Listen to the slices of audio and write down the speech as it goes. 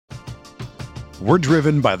We're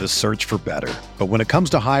driven by the search for better. But when it comes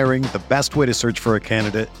to hiring, the best way to search for a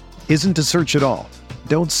candidate isn't to search at all.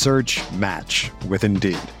 Don't search, match with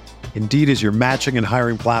Indeed. Indeed is your matching and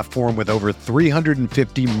hiring platform with over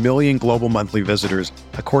 350 million global monthly visitors,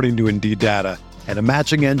 according to Indeed data, and a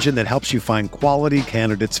matching engine that helps you find quality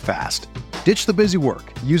candidates fast. Ditch the busy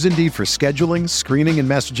work. Use Indeed for scheduling, screening, and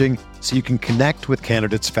messaging so you can connect with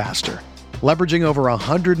candidates faster. Leveraging over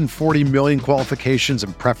 140 million qualifications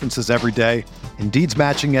and preferences every day, Indeed's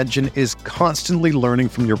matching engine is constantly learning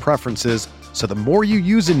from your preferences, so the more you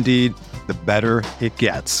use Indeed, the better it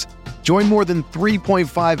gets. Join more than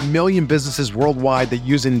 3.5 million businesses worldwide that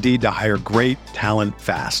use Indeed to hire great talent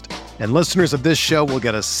fast. And listeners of this show will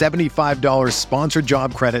get a $75 sponsored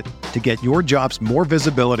job credit to get your jobs more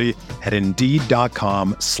visibility at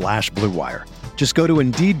Indeed.com/Blue Wire. Just go to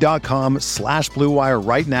Indeed.com/Blue Wire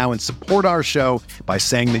right now and support our show by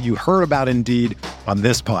saying that you heard about Indeed on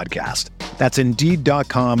this podcast. That's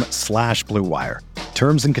Indeed.com/Blue Wire.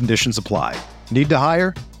 Terms and conditions apply. Need to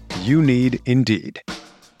hire? You need Indeed.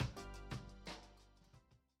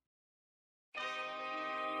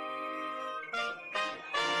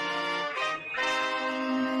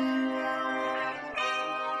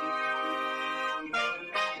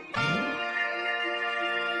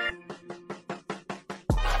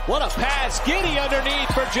 What a pass. Giddey underneath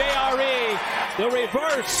for JRE. The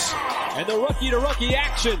reverse and the rookie-to-rookie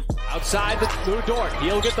action. Outside the Dort.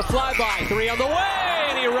 He'll get the flyby. 3 on the way,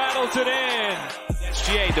 and he rattles it in.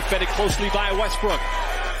 SGA defended closely by Westbrook.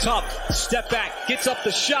 Tough. Step back. Gets up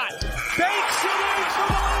the shot. Bakes it in for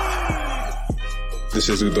the lead. This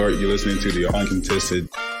is Dort. You're listening to the Uncontested.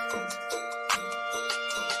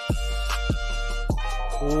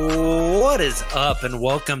 What is up, and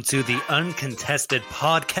welcome to the Uncontested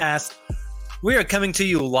Podcast. We are coming to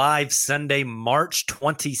you live Sunday, March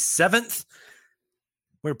 27th.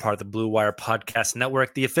 We're part of the Blue Wire Podcast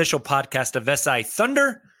Network, the official podcast of SI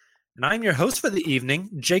Thunder, and I'm your host for the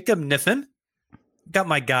evening, Jacob Niffen. Got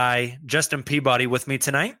my guy, Justin Peabody, with me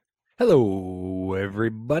tonight. Hello,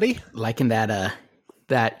 everybody. Liking that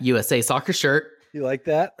USA soccer shirt. You like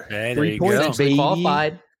that? Hey, there you go. Essentially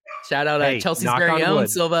qualified. Shout out Chelsea's very own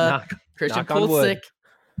Silva, Christian Pulisic.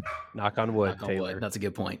 Knock on wood, Taylor. That's a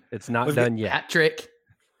good point. It's not done yet. Hat trick.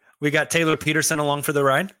 We got Taylor Peterson along for the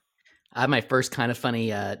ride. I have my first kind of funny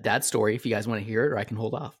dad story if you guys want to hear it, or I can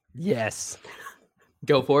hold off. Yes.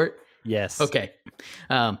 Go for it? Yes. Okay.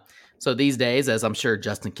 So these days, as I'm sure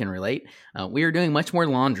Justin can relate, we are doing much more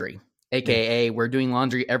laundry. AKA, we're doing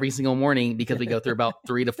laundry every single morning because we go through about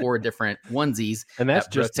 3 to 4 different onesies. And that's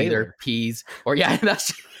just either peas or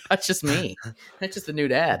that's just me. That's just a new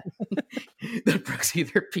dad that Brooks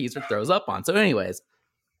either pees or throws up on. So anyways,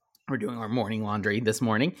 we're doing our morning laundry this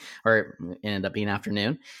morning, or it ended up being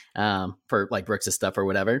afternoon, for like Brooks' stuff or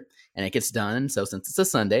whatever. And it gets done. So since it's a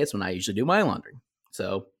Sunday, it's when I usually do my laundry.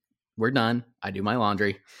 So we're done. I do my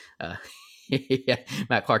laundry. Yeah,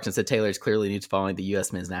 Matt Clarkson said Taylor is clearly new to following the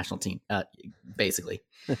U.S. men's national team, basically.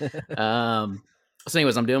 So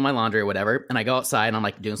anyways, I'm doing my laundry or whatever, and I go outside and I'm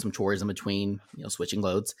like doing some chores in between, switching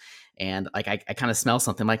loads. And like I kind of smell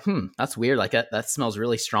something like, that's weird. Like that smells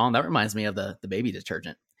really strong. That reminds me of the baby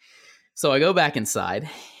detergent. So I go back inside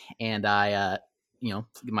and I,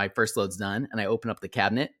 my first load's done, and I open up the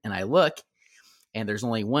cabinet and I look, and there's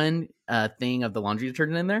only one thing of the laundry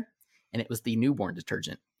detergent in there, and it was the newborn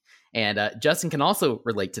detergent. And Justin can also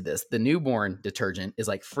relate to this. The newborn detergent is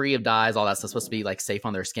like free of dyes, all that stuff, supposed to be like safe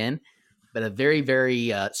on their skin, but a very,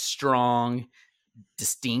 very strong,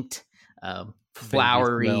 distinct,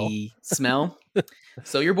 flowery smell.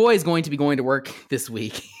 So your boy is going to be going to work this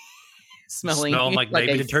week smelling like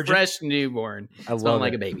baby detergent, fresh newborn, smelling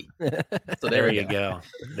like a baby. So there you go.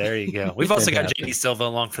 There you go. We've also got JD Silva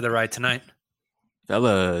along for the ride tonight,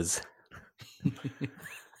 fellas.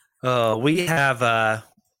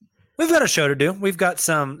 We've got a show to do. We've got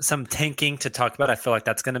some tanking to talk about. I feel like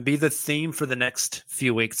that's going to be the theme for the next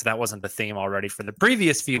few weeks. That wasn't the theme already for the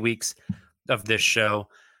previous few weeks of this show.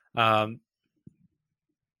 Let's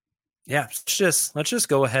just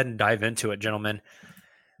go ahead and dive into it, gentlemen.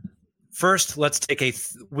 First, let's take a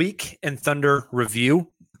week in Thunder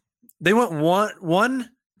review. They went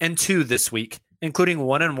 1-2 this week, including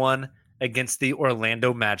 1-1 against the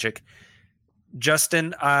Orlando Magic.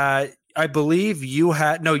 Justin, I believe you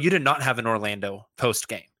did not have an Orlando post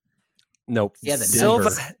game. Nope. Yeah,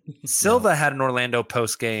 Silva had an Orlando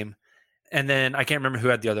post game, and then I can't remember who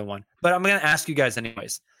had the other one. But I'm going to ask you guys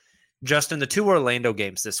anyways. Justin, the 2 Orlando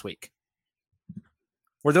games this week,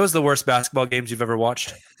 were those the worst basketball games you've ever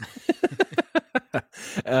watched?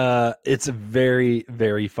 It's very,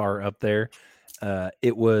 very far up there.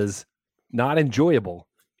 It was not enjoyable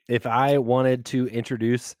if I wanted to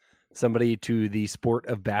introduce somebody to the sport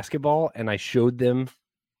of basketball and I showed them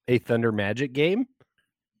a Thunder Magic game,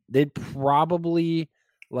 they'd probably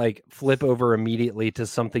like flip over immediately to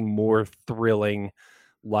something more thrilling,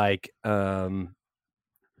 like equestrian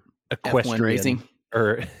F1 racing.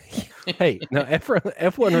 Or hey, no,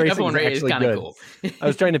 F1 racing is actually good. Cool. I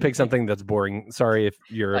was trying to pick something that's boring. Sorry if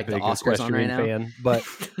you're Like a big the Oscars equestrian on right fan, but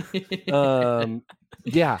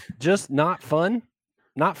yeah, just not fun.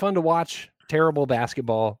 Not fun to watch. Terrible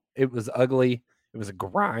basketball. It was ugly. It was a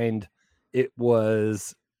grind. It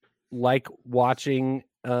was like watching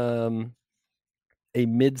a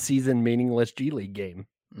mid-season meaningless G League game.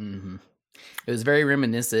 Mm-hmm. It was very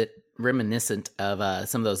reminiscent of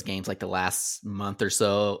some of those games like the last month or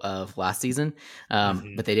so of last season,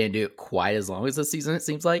 but they didn't do it quite as long as this season, it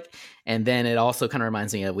seems like. And then it also kind of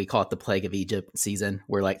reminds me of, we call it the Plague of Egypt season,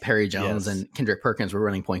 where like Perry Jones and Kendrick Perkins were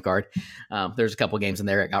running point guard. There's a couple games in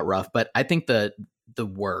there that got rough, but I think the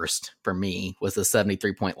worst for me was the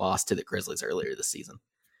 73-point loss to the Grizzlies earlier this season.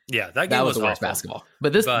 Yeah, that game was the worst awful. Basketball.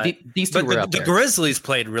 But these two were up the there. Grizzlies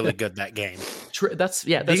played really good that game. That's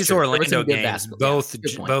these true. Orlando games,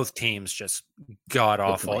 both teams just god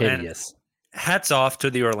awful. Hideous. And hats off to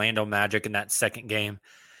the Orlando Magic in that second game.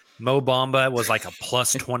 Mo Bamba was like a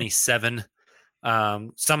plus 27.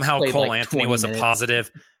 Somehow Played Cole like Anthony 20 was minutes. a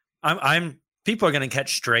positive. People are going to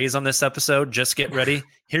catch strays on this episode. Just get ready.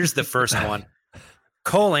 Here's the first one.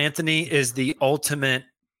 Cole Anthony is the ultimate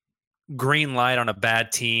green light on a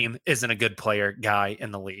bad team, isn't a good player guy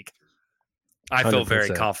in the league. I feel 100%. very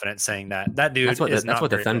confident saying that. That dude That's not what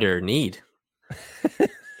the very Thunder good. need.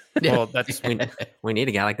 Well, that's We need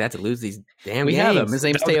a guy like that to lose these damn we games. have him. His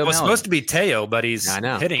name's Teo it was Mellon. supposed to be Teo, but he's I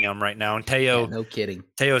know. hitting him right now. And Yeah, no kidding.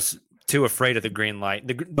 Teo's too afraid of the green light.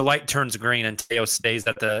 The light turns green, and Teo stays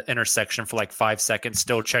at the intersection for like 5 seconds,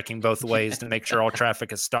 still checking both ways to make sure all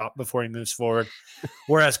traffic is stopped before he moves forward.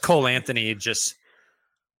 Whereas Cole Anthony just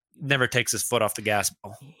never takes his foot off the gas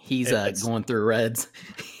pedal. He's going through reds.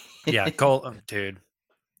 Yeah, Cole, dude.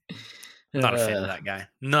 Not a fan of that guy.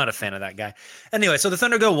 Not a fan of that guy. Anyway, so the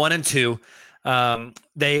Thunder go 1-2.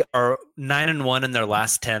 They are 9-1 in their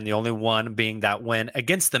last 10. The only one being that win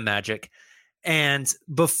against the Magic. And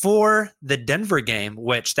before the Denver game,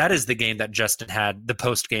 which that is the game that Justin had the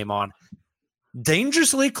post game on,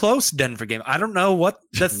 dangerously close Denver game. I don't know what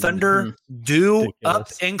the Thunder do up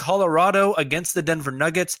in Colorado against the Denver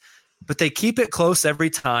Nuggets, but they keep it close every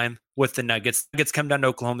time with the Nuggets. Nuggets come down to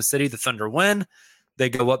Oklahoma City. The Thunder win. They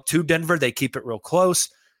go up to Denver. They keep it real close.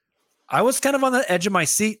 I was kind of on the edge of my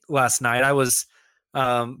seat last night. I was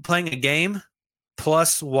playing a game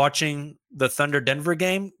plus watching the Thunder Denver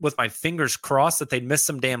game with my fingers crossed that they'd miss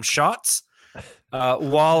some damn shots.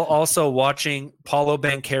 While also watching Paulo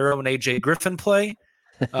Banchero and AJ Griffin play.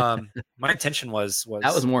 My intention was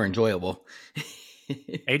that was more enjoyable.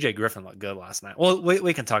 AJ Griffin looked good last night. Well,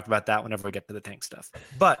 we can talk about that whenever we get to the tank stuff.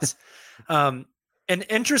 But an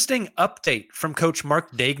interesting update from Coach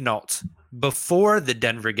Mark Daignault before the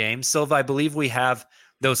Denver game. Silva, I believe we have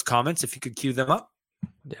those comments. If you could cue them up.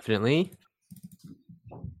 Definitely.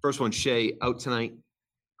 First one, Shea, out tonight.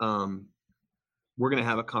 We're going to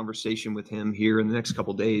have a conversation with him here in the next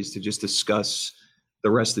couple of days to just discuss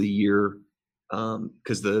the rest of the year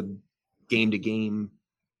because the game-to-game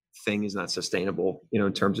thing is not sustainable,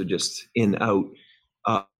 in terms of just in, out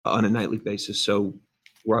on a nightly basis. So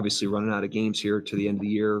we're obviously running out of games here to the end of the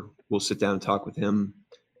year. We'll sit down and talk with him.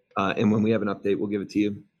 And when we have an update, we'll give it to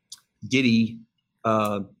you. Giddey,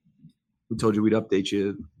 we told you we'd update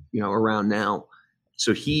you, around now.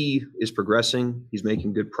 So he is progressing. He's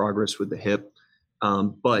making good progress with the hip.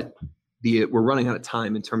 But we're running out of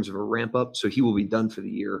time in terms of a ramp up. So he will be done for the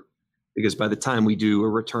year because by the time we do a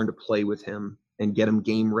return to play with him and get him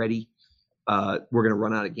game ready, we're going to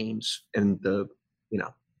run out of games. And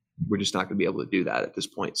we're just not going to be able to do that at this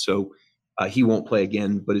point. So he won't play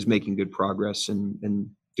again, but is making good progress and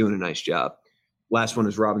doing a nice job. Last one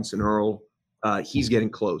is Robinson Earl. He's getting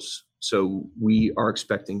close. So we are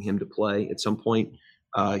expecting him to play at some point.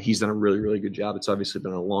 He's done a really, really good job. It's obviously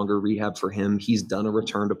been a longer rehab for him. He's done a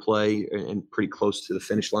return to play and pretty close to the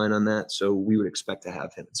finish line on that. So we would expect to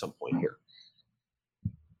have him at some point here.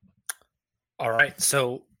 All right.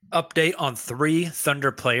 So update on 3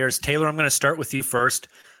 Thunder players. Taylor, I'm going to start with you first.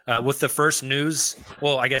 With the first news,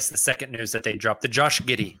 well, I guess the second news that they dropped, the Josh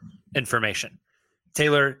Giddey information.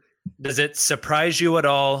 Taylor, does it surprise you at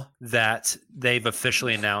all that they've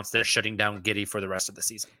officially announced they're shutting down Giddey for the rest of the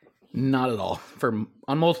season? Not at all.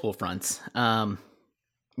 On multiple fronts.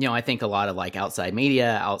 I think a lot of like outside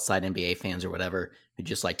media, outside NBA fans or whatever, who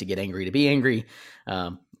just like to get angry to be angry.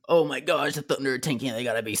 Oh my gosh, the Thunder are tanking. They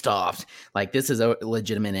got to be stopped. Like, this is a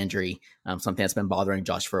legitimate injury, something that's been bothering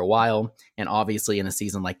Josh for a while. And obviously in a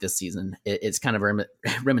season like this season, it's kind of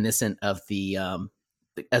reminiscent of a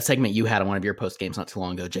segment you had on one of your post games not too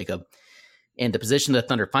long ago, Jacob. And the position the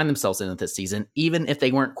Thunder find themselves in this season, even if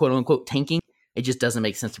they weren't quote unquote tanking, it just doesn't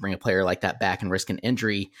make sense to bring a player like that back and risk an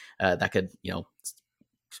injury that could,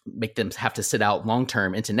 make them have to sit out long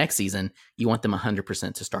term into next season. You want them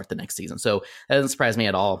 100% to start the next season. So that doesn't surprise me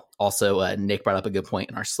at all. Also, Nick brought up a good point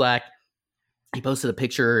in our Slack. He posted a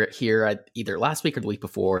picture here either last week or the week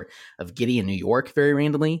before of Giddey in New York very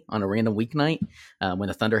randomly on a random weeknight when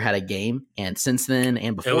the Thunder had a game. And since then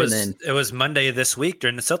and before then. It was Monday this week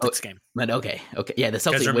during the Celtics game. But okay. Yeah, the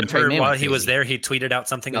Celtics. Remember, while he was there, he tweeted out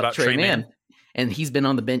something about Trey Mann. And he's been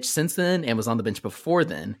on the bench since then and was on the bench before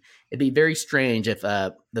then. It'd be very strange if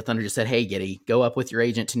the Thunder just said, hey, Giddey, go up with your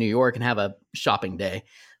agent to New York and have a shopping day,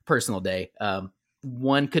 personal day.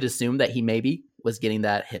 One could assume that he maybe was getting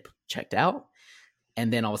that hip checked out.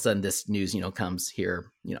 And then all of a sudden this news, comes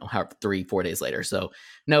here, 3-4 days later. So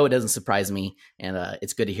no, it doesn't surprise me. And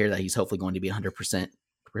it's good to hear that he's hopefully going to be 100%,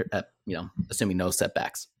 assuming no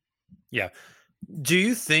setbacks. Yeah. Do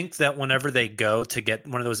you think that whenever they go to get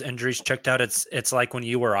one of those injuries checked out, it's like when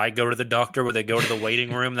you or I go to the doctor where they go to the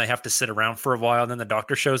waiting room, they have to sit around for a while, and then the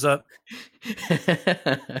doctor shows up?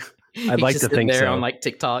 I'd like to think so. On like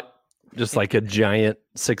TikTok, just like a giant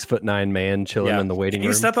 6'9" man chilling in the waiting room. Can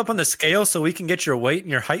you step up on the scale so we can get your weight and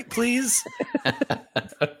your height, please? All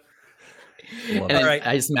right.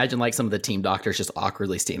 I just imagine like some of the team doctors just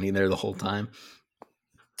awkwardly standing there the whole time.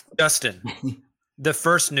 Justin. The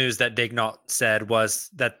first news that Daignault said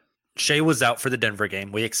was that Shai was out for the Denver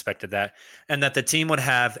game. We expected that. And that the team would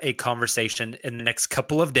have a conversation in the next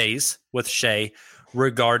couple of days with Shai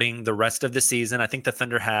regarding the rest of the season. I think the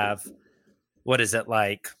Thunder have, what is it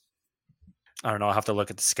like? I don't know. I'll have to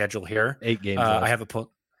look at the schedule here. 8 games I have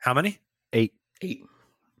how many? 8.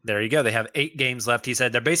 There you go. They have 8 games left. He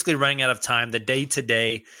said they're basically running out of time. The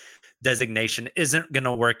day-to-day designation isn't going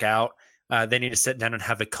to work out. They need to sit down and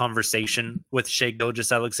have a conversation with Shai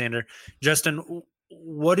Gilgeous-Alexander. Justin,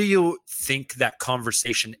 what do you think that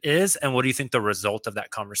conversation is, and what do you think the result of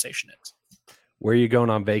that conversation is? Where are you going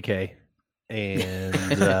on vacay?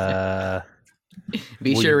 And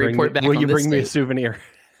be sure to report back. Will you bring me a souvenir?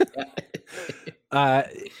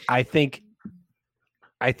 I think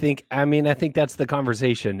that's the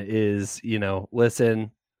conversation is,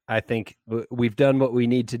 listen, I think we've done what we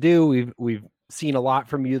need to do. We've seen a lot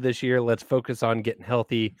from you this year. Let's focus on getting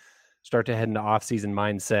healthy, start to head into off-season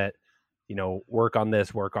mindset, work on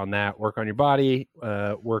this, work on that, work on your body,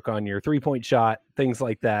 work on your 3-point shot, things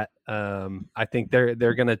like that. I think they're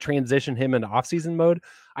going to transition him into off-season mode.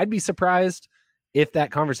 I'd be surprised if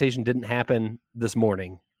that conversation didn't happen this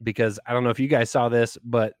morning, because I don't know if you guys saw this,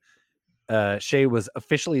 but Shai was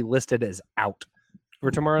officially listed as out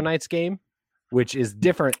for tomorrow night's game, which is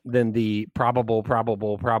different than the probable,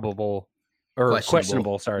 or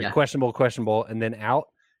questionable, questionable, and then out.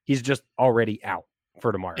 He's just already out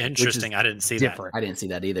for tomorrow. Interesting. I didn't see different. that. I didn't see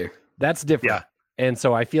that either. That's different. Yeah. And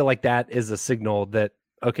so I feel like that is a signal that,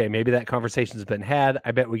 okay, maybe that conversation has been had.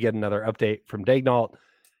 I bet we get another update from Daignault,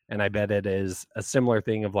 and I bet it is a similar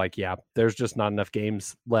thing of like, yeah, there's just not enough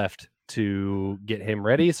games left to get him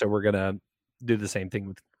ready. So we're going to do the same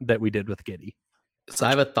thing that we did with Giddey. So I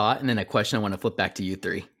have a thought and then a question I want to flip back to you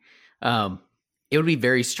three. It would be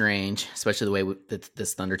very strange, especially the way that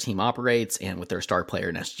this Thunder team operates and with their star player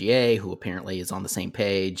in SGA, who apparently is on the same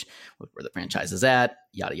page with where the franchise is at,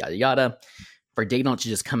 yada, yada, yada, for Daignault to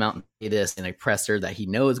just come out and say this in a presser that he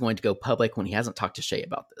knows is going to go public when he hasn't talked to Shai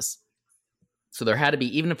about this. So there had to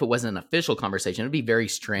be, even if it wasn't an official conversation, it'd be very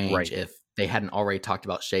strange if they hadn't already talked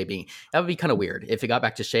about Shai being, that would be kind of weird. If it got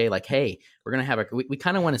back to Shai, like, hey, we're going to have we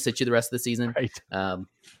kind of want to sit you the rest of the season.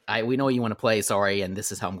 Right. We know you want to play, sorry, and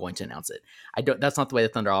this is how I'm going to announce it. That's not the way the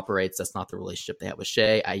Thunder operates. That's not the relationship they have with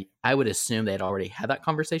Shai. I would assume they had already had that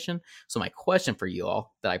conversation. So my question for you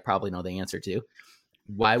all, that I probably know the answer to,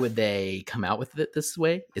 why would they come out with it this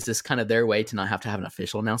way? Is this kind of their way to not have to have an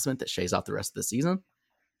official announcement that Shai's out the rest of the season?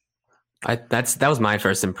 That was my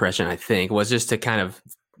first impression, I think, was just to kind of,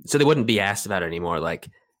 so they wouldn't be asked about it anymore. Like,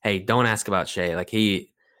 hey, don't ask about Shai. Like do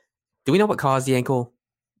we know what caused the ankle?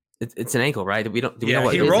 It's an ankle, right? Do we know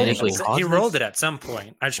what he rolled it at some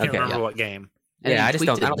point. I just can't remember what game. Yeah, I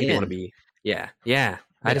don't think they want to be. Yeah.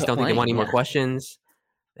 I just don't think they want any more questions.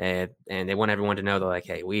 And they want everyone to know that, like,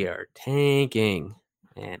 hey, we are tanking,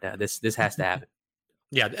 and this has to happen.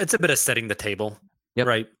 Yeah, it's a bit of setting the table,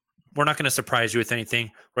 right? We're not going to surprise you with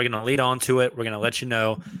anything. We're going to lead on to it. We're going to let you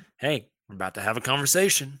know, hey, we're about to have a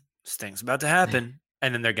conversation. This thing's about to happen.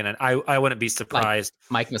 And then they're going to, I wouldn't be surprised,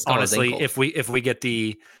 Mike Muscala's honestly, ankle. if we get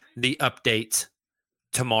the update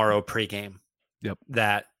tomorrow pregame. Yep.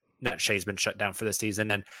 That Shea's been shut down for the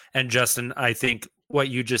season. And Justin, I think what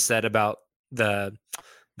you just said about the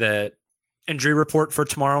injury report for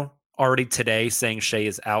tomorrow already today saying Shea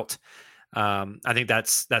is out. I think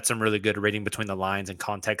that's some really good reading between the lines and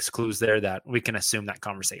context clues there that we can assume that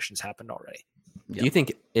conversation's happened already. Yep. Do you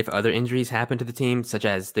think if other injuries happen to the team, such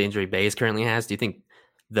as the injury Bays currently has, do you think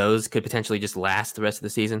those could potentially just last the rest of the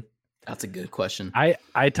season? That's a good question.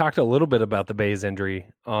 I talked a little bit about the Bays injury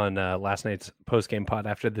on last night's post-game pod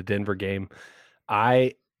after the Denver game.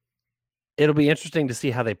 It'll be interesting to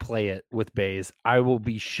see how they play it with Bays. I will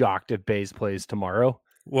be shocked if Bays plays tomorrow.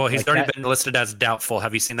 Well, he's already been listed as doubtful.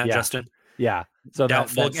 Have you seen that, Justin? Yeah. So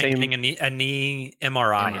doubtful that same getting a knee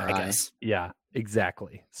MRI, I guess. Yeah,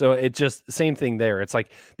 exactly. So it's just same thing there. It's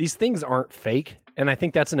like these things aren't fake. And I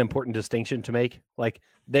think that's an important distinction to make. Like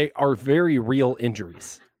they are very real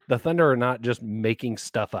injuries. The Thunder are not just making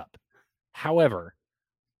stuff up. However,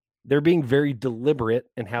 they're being very deliberate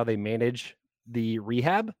in how they manage the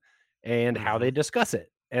rehab and how they discuss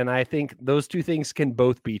it. And I think those two things can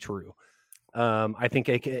both be true. I think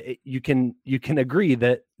you can agree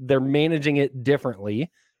that they're managing it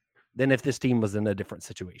differently than if this team was in a different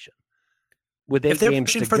situation. With 8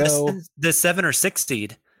 games to go, the 7 or 6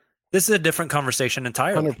 seed, this is a different conversation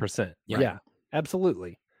entirely. 100%. Yeah,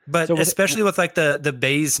 absolutely. But so especially with like the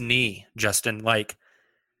Bays knee, Justin, like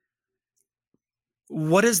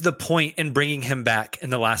what is the point in bringing him back in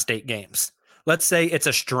the last 8 games? Let's say it's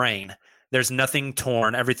a strain. There's nothing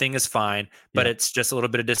torn. Everything is fine, but it's just a little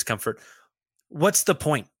bit of discomfort. What's the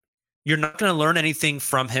point? You're not going to learn anything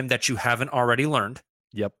from him that you haven't already learned.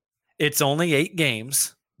 Yep. It's only 8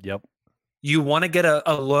 games. Yep. You want to get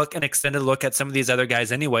an extended look at some of these other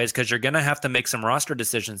guys anyways, because you're going to have to make some roster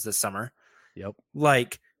decisions this summer. Yep.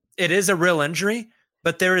 Like, it is a real injury,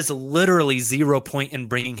 but there is literally 0 point in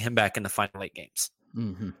bringing him back in the final 8 games.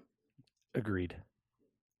 Mm-hmm. Agreed.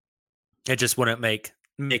 It just wouldn't make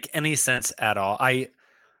any sense at all.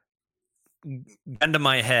 Gun to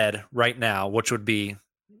my head right now, which would be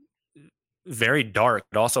very dark,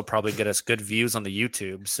 but also probably get us good views on the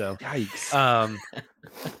YouTube. So, yikes.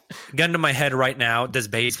 Gun to my head right now, does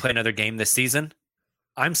Bays play another game this season?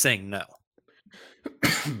 I'm saying no.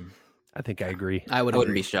 I think I agree. I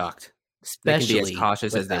wouldn't be shocked. They can be as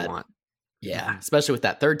cautious as they want. Yeah, especially with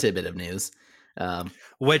that third tidbit of news,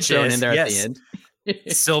 which thrown is in there at the end.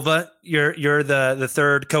 Silva, you're the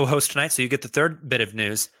third co-host tonight, so you get the third bit of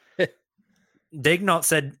news. Daignault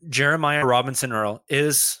said Jeremiah Robinson Earl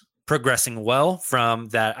is progressing well from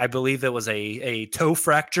that. I believe it was a toe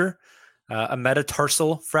fracture, a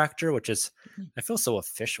metatarsal fracture, which is, I feel so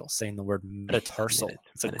official saying the word metatarsal.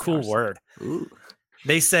 It's a cool word. Ooh.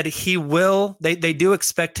 They said he will. They do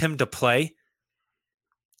expect him to play.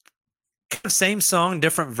 Same song,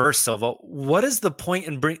 different verse, Silva. What is the point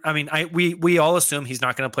in bring? I mean, we all assume he's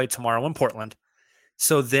not going to play tomorrow in Portland.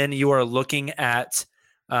 So then you are looking at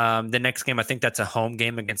the next game. I think that's a home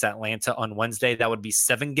game against Atlanta on Wednesday. That would be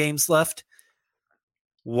 7 games left.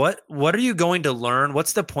 What are you going to learn?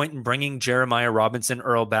 What's the point in bringing Jeremiah Robinson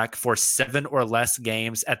Earl back for 7 or less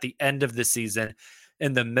games at the end of the season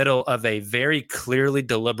in the middle of a very clearly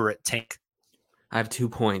deliberate tank? I have 2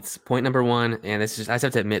 points. Point number 1, and this is, I just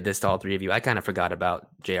have to admit this to all 3 of you. I kind of forgot about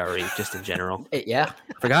JRE just in general. Yeah,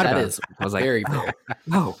 forgot that about is it. I was like, very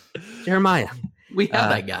oh, Jeremiah. We have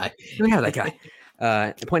that guy. We have that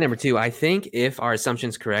guy. Point number 2, I think if our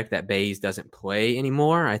assumption's correct that Bays doesn't play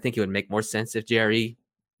anymore, I think it would make more sense if JRE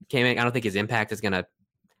came in. I don't think his impact is going to,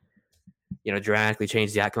 dramatically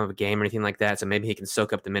change the outcome of a game or anything like that. So maybe he can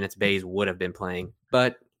soak up the minutes Bays would have been playing.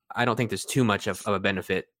 But I don't think there's too much of a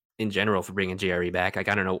benefit in general for bringing JRE back. Like,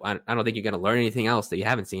 I don't know. I don't think you're going to learn anything else that you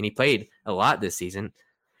haven't seen. He played a lot this season.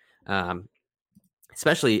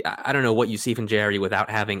 Especially, I don't know what you see from JRE without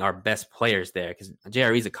having our best players there, because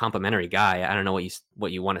JRE is a complimentary guy. I don't know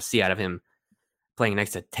what you want to see out of him playing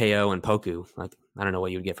next to Teo and Poku. Like, I don't know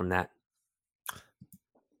what you would get from that.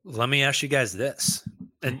 Let me ask you guys this,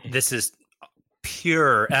 and this is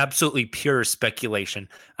absolutely pure speculation.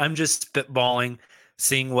 I'm just spitballing,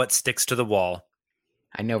 seeing what sticks to the wall.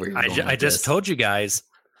 I know where you're going. I just told you guys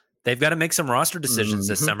they've got to make some roster decisions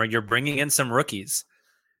this summer. You're bringing in some rookies.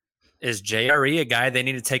 Is JRE a guy they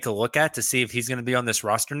need to take a look at to see if he's going to be on this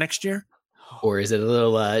roster next year? Or is it a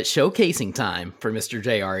little showcasing time for Mr.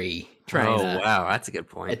 JRE? Wow, that's a good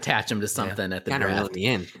point. Attach him to something at the kind draft. of really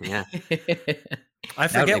in. Yeah. I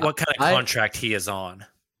forget what kind of contract he is on.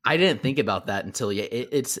 I didn't think about that until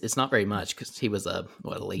it's not very much because he was a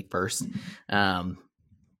late first, but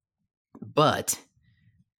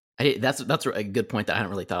that's a good point that I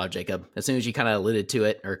hadn't really thought of, Jacob. As soon as you kind of alluded to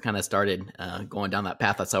it or kind of started going down that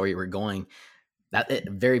path, that's how you were going.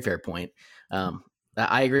 Very fair point.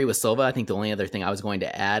 I agree with Silva. I think the only other thing I was going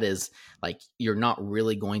to add is like you're not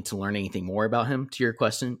really going to learn anything more about him. To your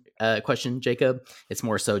question, Jacob, it's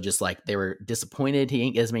more so just like they were disappointed he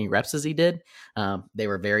didn't get as many reps as he did. They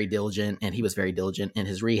were very diligent, and he was very diligent in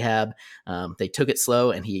his rehab. They took it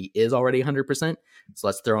slow, and he is already 100%. So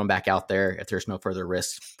let's throw him back out there if there's no further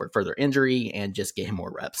risk for further injury, and just get him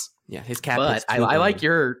more reps. Yeah, his cap. But I like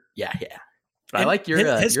your But I like your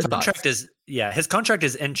his your contract thoughts. his contract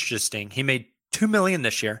is interesting. He made $2 million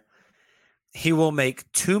this year. He will make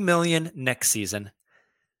 $2 million next season.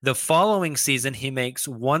 The following season, he makes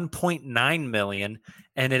 $1.9 million,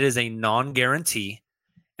 and it is a non-guarantee.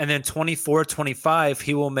 And then 24-25,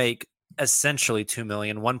 he will make essentially $2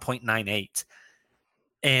 million, 1.98,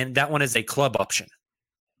 and that one is a club option.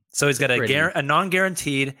 So he's got a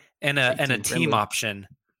non-guaranteed and a team option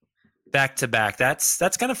back to back. That's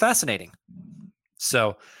kind of fascinating.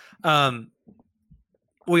 So,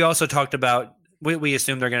 we also talked about. We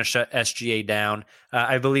assume they're going to shut SGA down.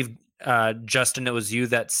 I believe, Justin, it was you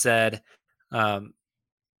that said,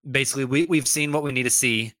 basically, we've seen what we need to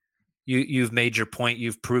see. You've made your point.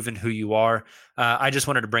 You've proven who you are. I just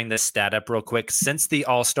wanted to bring this stat up real quick. Since the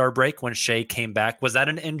All-Star break, when Shea came back, was that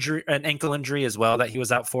an ankle injury as well that he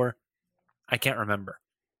was out for? I can't remember.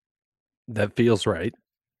 That feels right.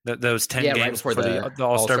 Those 10 games right before the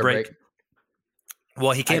All-Star break.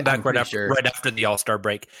 Well, he came back right after the All-Star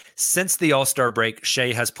break. Since the All-Star break,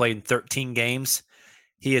 Shea has played 13 games.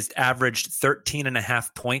 He has averaged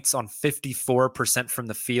 13.5 points on 54% from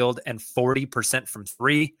the field and 40% from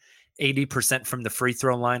three, 80% from the free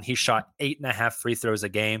throw line. He shot 8.5 free throws a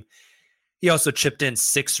game. He also chipped in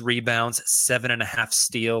 6 rebounds,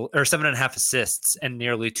 7.5 assists, and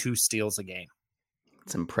nearly 2 steals a game.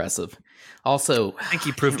 It's impressive. Also, I think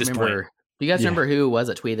he proved his point. Do you guys remember who it was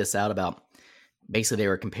that tweeted this out about? Basically, they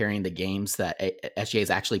were comparing the games that SGA has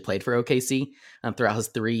actually played for OKC throughout his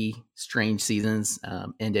 3 strange seasons,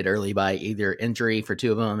 ended early by either injury for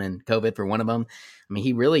 2 of them and COVID for 1 of them. I mean,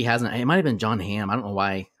 he really hasn't. It might have been John Hamm. I don't know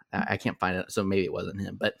why. I can't find it, so maybe it wasn't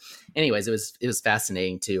him. But anyways, it was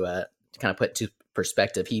fascinating to kind of put to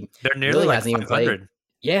perspective. They're nearly really like hasn't 500. even played.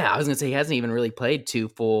 Yeah, I was going to say he hasn't even really played 2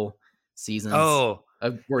 full seasons.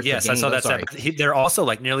 Yes, I saw that. They're also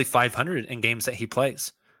like nearly 500 in games that he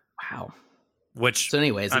plays. Wow. Which, so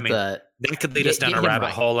anyways, I mean, they could lead us down a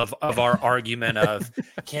rabbit hole of our argument of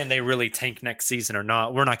can they really tank next season or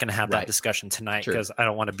not. We're not going to have that discussion tonight because I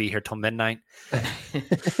don't want to be here till midnight.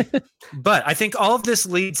 But I think all of this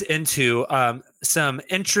leads into some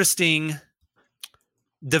interesting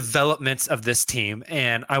developments of this team,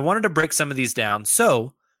 and I wanted to break some of these down.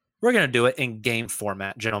 So we're going to do it in game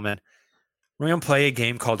format, gentlemen. We're going to play a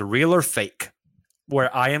game called Real or Fake,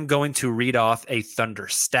 where I am going to read off a Thunder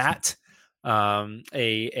stat,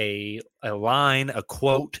 a line, a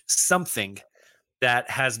quote, something that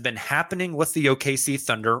has been happening with the OKC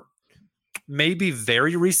Thunder, maybe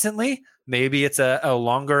very recently, maybe it's a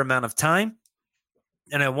longer amount of time.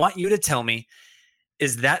 And I want you to tell me,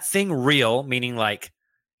 is that thing real, meaning like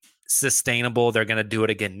sustainable, they're going to do it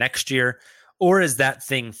again next year? Or is that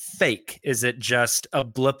thing fake? Is it just a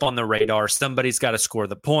blip on the radar? Somebody's got to score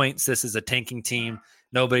the points. This is a tanking team.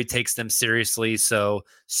 Nobody takes them seriously, so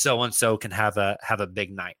and so can have a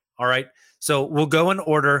big night. All right. So we'll go in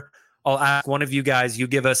order. I'll ask one of you guys. You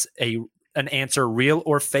give us an answer, real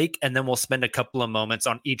or fake, and then we'll spend a couple of moments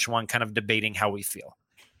on each one, kind of debating how we feel.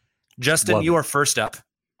 Justin, you are first up.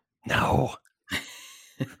 No.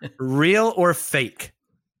 Real or fake?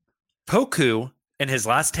 Poku in his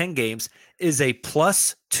last 10 games is a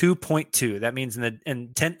plus 2.2. That means in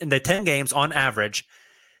the 10 games on average,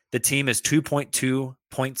 the team is 2.2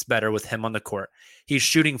 points better with him on the court. He's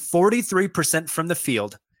shooting 43% from the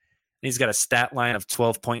field. And he's got a stat line of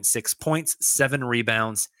 12.6 points, 7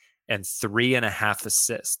 rebounds, and 3.5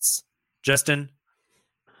 assists. Justin,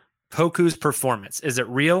 Poku's performance, is it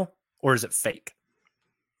real or is it fake?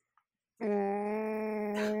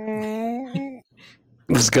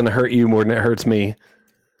 This is going to hurt you more than it hurts me.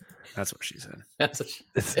 That's what she said. It's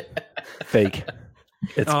fake.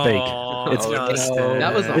 It's fake. It's Justin.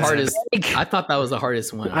 That was the hardest. I thought that was the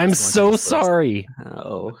hardest one. I'm so sorry.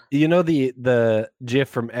 Oh, You know the GIF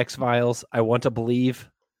from X-Files, I want to believe?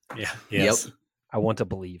 Yeah. Yes. Yep. I want to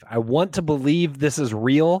believe. I want to believe this is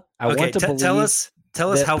real. I want to believe. Tell us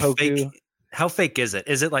how Poku- fake is it?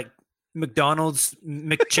 Is it like McDonald's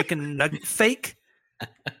McChicken nugget fake?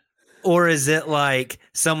 Or is it like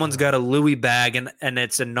someone's got a Louis bag and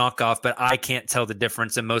it's a knockoff, but I can't tell the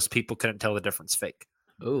difference, and most people couldn't tell the difference fake?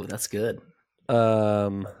 Oh, that's good.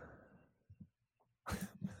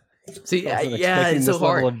 See, yeah, it's so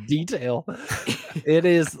hard. Level of detail. It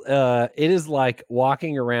is like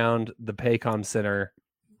walking around the Paycom Center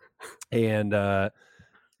and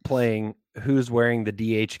playing who's wearing the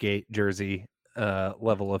DH Gate jersey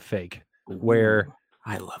level of fake. Where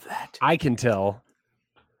I love that. I can tell.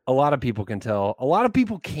 A lot of people can tell. A lot of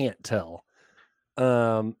people can't tell.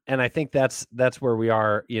 And I think that's where we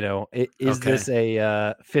are. You know, is this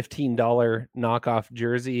a $15 knockoff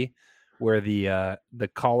jersey where the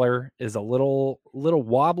collar is a little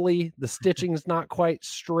wobbly, the stitching's not quite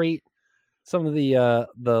straight, some of the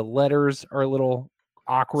letters are a little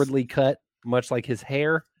awkwardly cut, much like his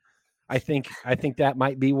hair. I think that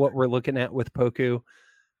might be what we're looking at with Poku.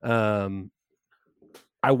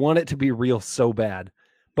 I want it to be real so bad.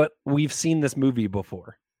 But we've seen this movie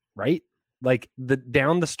before, right? Like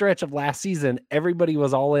down the stretch of last season, everybody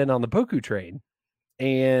was all in on the Poku train.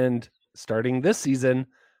 And starting this season,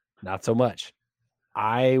 not so much.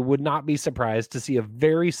 I would not be surprised to see a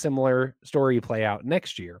very similar story play out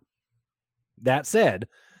next year. That said,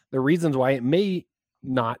 the reasons why it may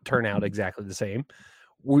not turn out exactly the same,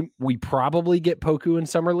 we probably get Poku in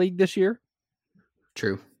Summer League this year.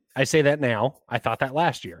 True. I say that now. I thought that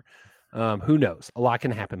last year. Who knows? A lot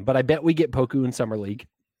can happen, but I bet we get Poku in Summer League.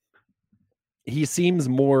 He seems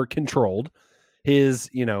more controlled. His,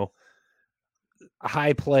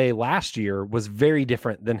 high play last year was very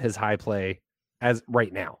different than his high play as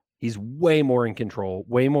right now. He's way more in control,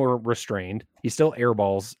 way more restrained. He still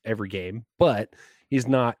airballs every game, but he's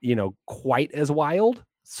not, quite as wild.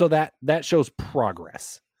 So that shows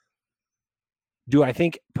progress. Do I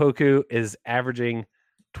think Poku is averaging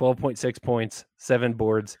 12.6 points, 7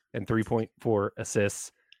 boards, and 3.4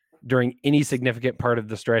 assists during any significant part of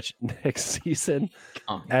the stretch next season?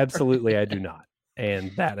 Absolutely, I do not.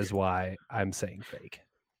 And that is why I'm saying fake.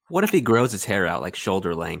 What if he grows his hair out like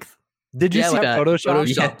shoulder length? Did you see that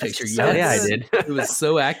Photoshop picture? Yeah, I did. It was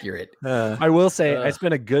so accurate. I will say I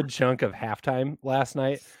spent a good chunk of halftime last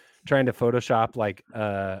night trying to Photoshop like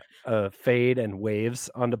a fade and waves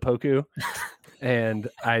onto Poku. And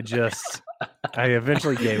I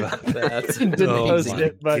eventually gave up. That's didn't post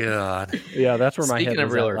it, but God. Yeah, that's where my head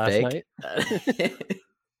was real at or last fake. night.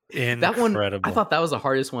 Incredible. That one, I thought that was the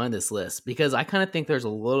hardest one on this list because I kind of think there's a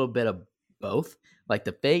little bit of both. Like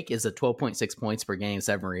the fake is a 12.6 points per game,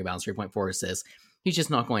 7 rebounds, 3.4 assists. He's just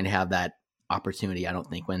not going to have that opportunity, I don't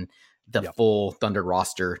think, when the full Thunder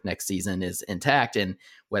roster next season is intact and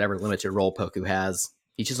whatever limited role Poku has,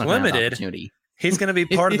 he's just not going to have the opportunity. He's going to be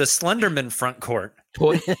part of the Slenderman front court.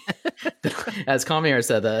 As Kamiar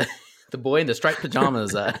said, the boy in the striped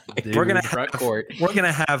pajamas. We're gonna front court. We're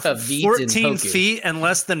gonna have 14 feet and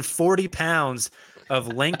less than 40 pounds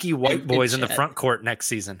of lanky white boys in the front court next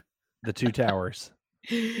season. The two towers.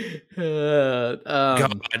 God,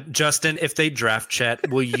 Justin, if they draft Chet,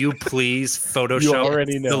 will you please Photoshop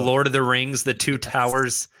the Lord of the Rings, the two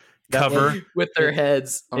towers cover with their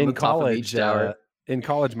heads on the top of each tower? In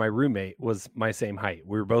college, my roommate was my same height.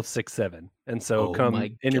 We were both 6'7", and so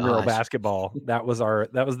intramural basketball, that was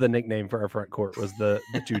the nickname for our front court was the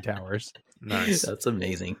two towers. Nice, that's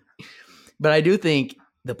amazing. But I do think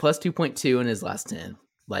the plus 2.2 in his last 10,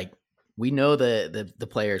 like we know the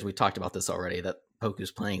players, we talked about this already, that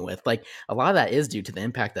Poku's playing with. Like a lot of that is due to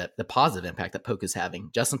the positive impact that Poku's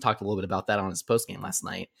having. Justin talked a little bit about that on his post game last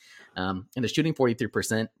night. And the shooting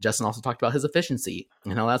 43%. Justin also talked about his efficiency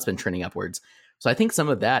and how that's been trending upwards. So I think some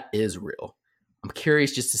of that is real. I'm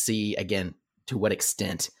curious just to see, again, to what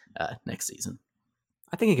extent next season.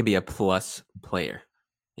 I think he could be a plus player,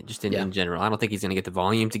 just in general. I don't think he's going to get the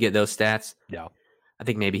volume to get those stats. Yeah. I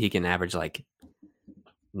think maybe he can average like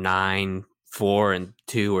 9, 4, and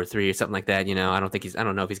 2 or 3 or something like that. I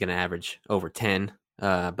don't know if he's going to average over 10.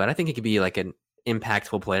 But I think he could be like an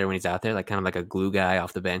impactful player when he's out there, like kind of like a glue guy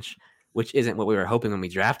off the bench, which isn't what we were hoping when we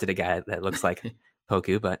drafted a guy that looks like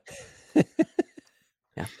Poku, but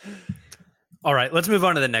yeah. All right, let's move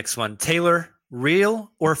on to the next one. Taylor,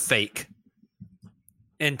 real or fake?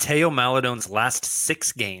 In Teo Maladone's last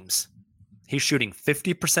 6 games, he's shooting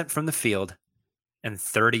 50% from the field and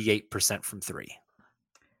 38% from 3.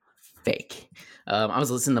 Fake. I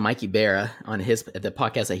was listening to Mikey Berra on the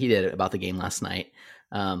podcast that he did about the game last night.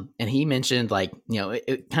 And he mentioned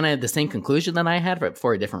it kind of the same conclusion that I had, but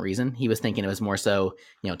for a different reason. He was thinking it was more so,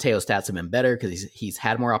 Teo's stats have been better because he's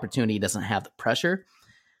had more opportunity. He doesn't have the pressure.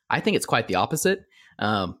 I think it's quite the opposite.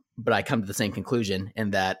 But I come to the same conclusion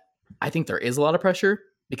in that I think there is a lot of pressure,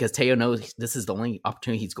 because Teo knows this is the only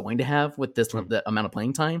opportunity he's going to have with this the amount of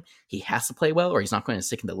playing time. He has to play well or he's not going to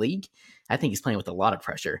stick in the league. I think he's playing with a lot of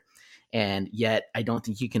pressure. And yet I don't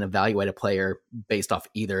think you can evaluate a player based off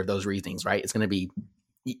either of those reasons, right? It's going to be,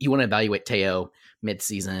 you want to evaluate Teo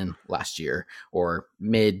mid-season last year or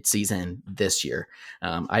mid-season this year.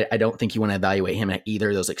 I don't think you want to evaluate him at either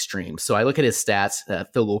of those extremes. So I look at his stats,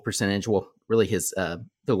 field goal percentage, well, really his field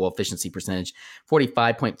goal efficiency percentage,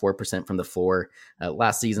 45.4% from the floor.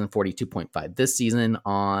 Last season, 42.5. This season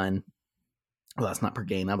on, well, that's not per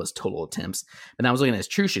game. That was total attempts. But I was looking at his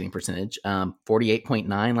true shooting percentage,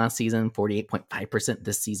 48.9 last season, 48.5%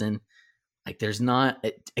 this season. Like there's not,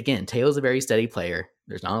 again, Teo's a very steady player.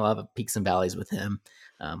 There's not a lot of peaks and valleys with him.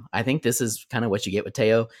 I think this is kind of what you get with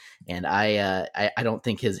Teo. And I don't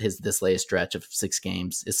think his this latest stretch of 6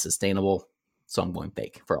 games is sustainable. So I'm going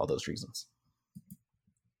fake for all those reasons.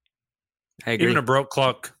 I agree. Even a broke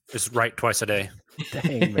clock is right twice a day.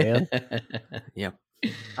 Dang, man. Yep.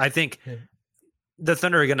 I think the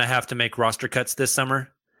Thunder are going to have to make roster cuts this summer.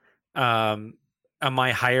 On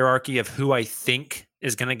my hierarchy of who I think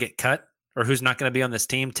is going to get cut or who's not going to be on this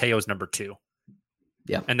team, Teo's number 2.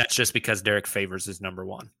 Yeah. And that's just because Derek Favors is number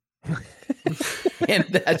 1. And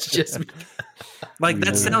that's just like,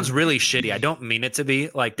 that sounds really shitty. I don't mean it to be.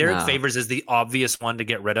 Like, Derek Favors is the obvious one to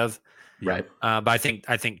get rid of. Right. But I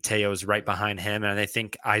think Teo's right behind him, and I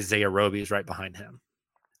think Isaiah Roby is right behind him.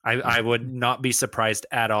 I would not be surprised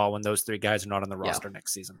at all when those 3 guys are not on the roster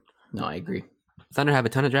next season. No, I agree. Thunder have a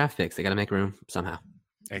ton of draft picks. They got to make room somehow.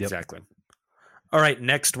 Exactly. Yep. All right,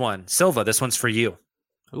 next one. Silva, this one's for you.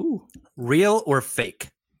 Ooh. Real or fake?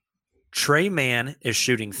 Trey Mann is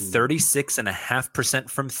shooting 36.5%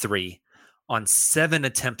 from 3 on 7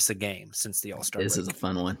 attempts a game since the All-Star break. This is a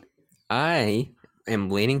fun one. I am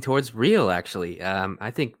leaning towards real, actually.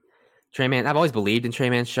 I think Trey Mann, I've always believed in Trey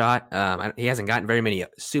Mann's shot. He hasn't gotten very many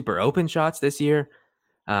super open shots this year.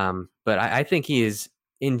 But I think he is,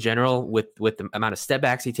 in general, with the amount of step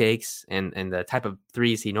backs he takes and the type of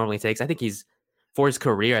threes he normally takes, I think he's, for his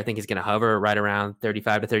career, I think he's going to hover right around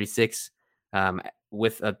 35 to 36 while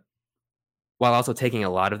also taking a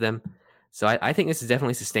lot of them. So I think this is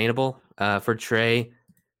definitely sustainable for Trey.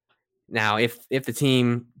 Now, if the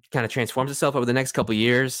team kind of transforms itself over the next couple of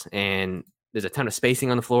years and there's a ton of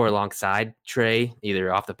spacing on the floor alongside Trey,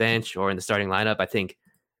 either off the bench or in the starting lineup, I think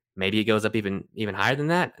maybe it goes up even higher than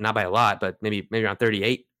that. Not by a lot, but maybe around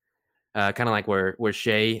 38. Kind of like where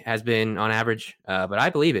Shea has been on average. But I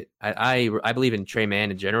believe it. I believe in Trey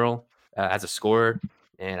Mann in general as a scorer,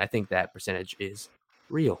 and I think that percentage is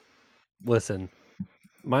real. Listen,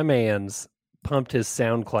 my man's pumped his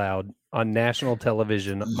SoundCloud on national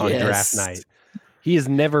television on draft night. He has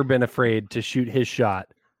never been afraid to shoot his shot.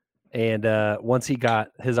 And once he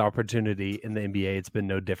got his opportunity in the NBA, it's been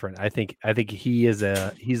no different. I think he's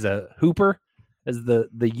a hooper, as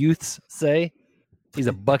the youths say. He's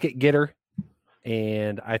a bucket getter,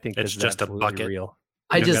 and I think it's just a bucket. Real.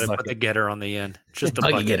 I just put the getter on the end. Just a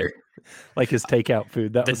bucket getter, like his takeout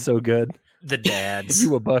food. That was so good. The dads.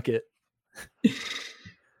 You a bucket.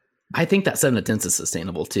 I think that 7 attempts is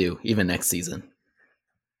sustainable too, even next season.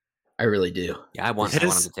 I really do. Yeah, I want him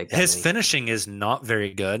to take that. His finishing is not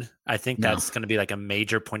very good. I think that's going to be like a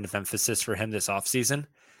major point of emphasis for him this offseason.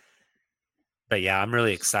 But yeah, I'm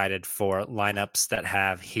really excited for lineups that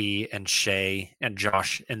have he and Shea and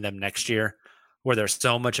Josh in them next year, where there's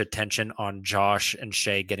so much attention on Josh and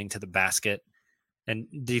Shea getting to the basket and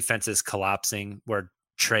defenses collapsing, where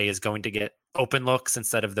Trey is going to get open looks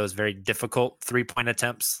instead of those very difficult 3-point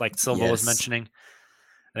attempts like Silva was mentioning.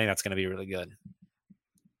 I think that's going to be really good.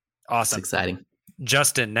 Awesome. It's exciting.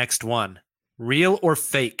 Justin, next one. Real or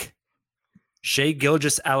fake? Shea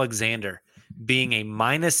Gilgeous-Alexander being a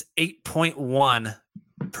minus 8.1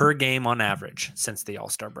 per game on average since the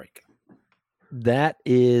All-Star break. That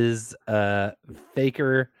is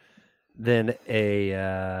faker than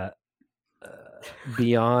a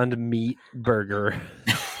Beyond Meat burger.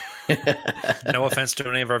 No offense to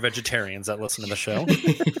any of our vegetarians that listen to the show.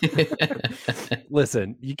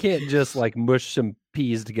 Listen, you can't just like mush some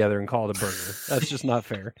peas together and call it a burger. That's just not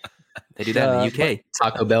fair. They do that in the UK.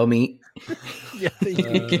 Taco Bell meat. Yeah,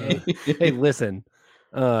 the UK. Hey, listen,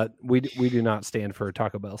 we do not stand for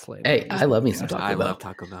Taco Bell slander. Hey, I love me some Taco Bell. I love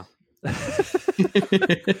Taco Bell.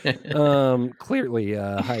 Clearly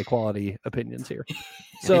high quality opinions here.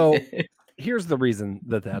 So here's the reason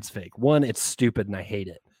that's fake. 1, it's stupid and I hate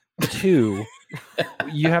it. 2,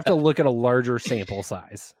 you have to look at a larger sample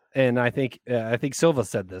size. And I think Silva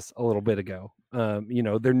said this a little bit ago.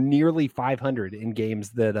 They're nearly 500 in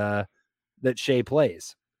games that Shea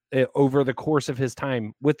plays over the course of his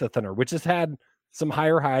time with the Thunder, which has had some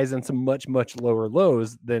higher highs and some much, much lower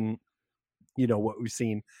lows than, what we've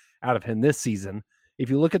seen out of him this season. If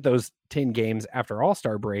you look at those 10 games after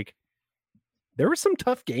All-Star break, there were some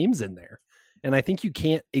tough games in there. And I think you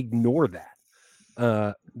can't ignore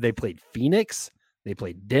that. They played Phoenix. They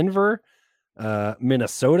played Denver.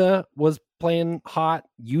 Minnesota was playing hot.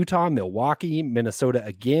 Utah, Milwaukee, Minnesota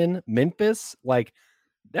again, Memphis. Like,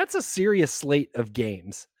 that's a serious slate of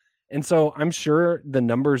games. And so I'm sure the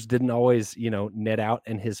numbers didn't always, net out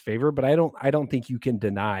in his favor, but I don't think you can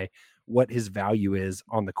deny what his value is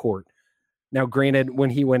on the court. Now, granted, when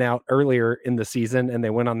he went out earlier in the season and they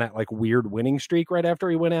went on that like weird winning streak right after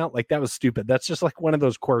he went out, like that was stupid. That's just like one of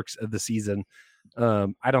those quirks of the season.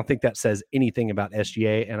 I don't think that says anything about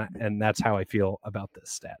SGA, and that's how I feel about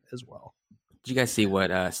this stat as well. Did you guys see what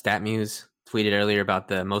StatMuse tweeted earlier about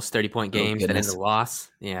the most 30-point games that ended a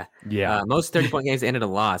loss? Yeah. Most 30-point games that ended a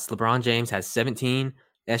loss. LeBron James has 17,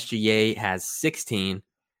 SGA has 16,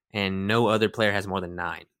 and no other player has more than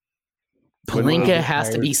 9. Pelinka has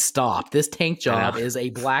to be stopped. This tank job is a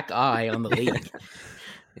black eye on the league.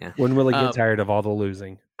 Yeah. When will he get tired of all the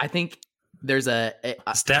losing? I think there's a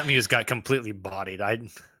StatMuse got completely bodied. I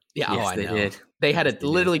know. Did. They had to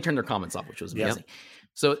literally turn their comments off, which was amazing.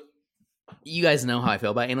 So you guys know how I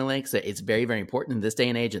feel about analytics. It's very, very important in this day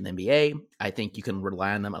and age in the NBA. I think you can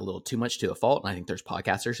rely on them a little too much to a fault. And I think there's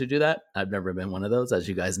podcasters who do that. I've never been one of those. As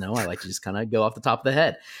you guys know, I like to just kind of go off the top of the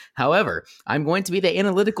head. However, I'm going to be the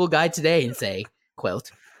analytical guy today and say,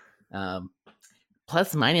 quote,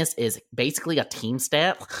 plus minus is basically a team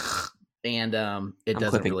stat. And it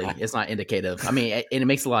doesn't really, it's not indicative. I mean, and it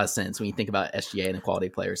makes a lot of sense when you think about SGA and the quality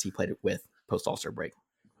players he played it with post All-Star break.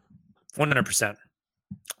 100%.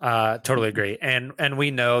 Totally agree. And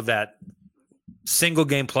we know that single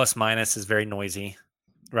game plus minus is very noisy,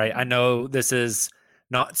 right? I know this is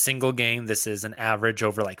not single game. This is an average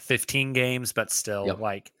over like 15 games, but still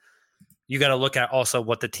like you got to look at also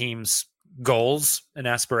what the team's goals and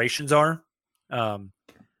aspirations are.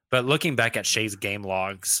 But looking back at Shai's game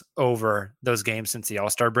logs over those games since the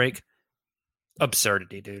All-Star break,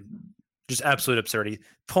 absurdity, dude. Just absolute absurdity.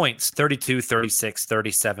 Points, 32, 36,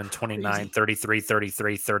 37, 29, 33,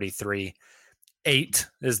 33, 33. 8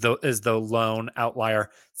 is the lone outlier.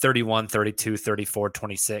 31, 32, 34,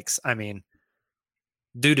 26. I mean,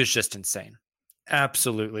 dude is just insane.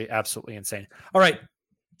 Absolutely, absolutely insane. All right,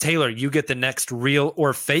 Taylor, you get the next real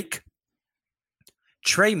or fake.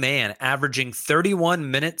 Trey Mann averaging 31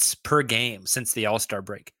 minutes per game since the All-Star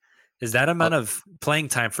break. Is that amount of playing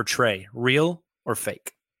time for Trey real or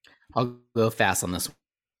fake? I'll go fast on this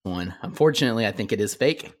one. Unfortunately, I think it is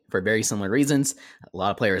fake for very similar reasons. A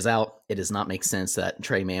lot of players out. It does not make sense that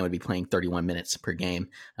Trey Mann would be playing 31 minutes per game.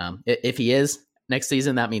 If he is next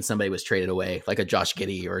season, that means somebody was traded away, like a Josh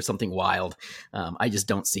Giddey or something wild. I just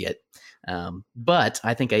don't see it. But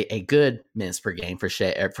I think a good minutes per game for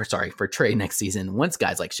Trey next season, once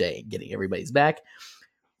guys like Shai getting everybody's back,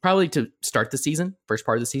 probably to start the season, first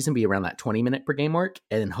part of the season, be around that 20-minute per game mark.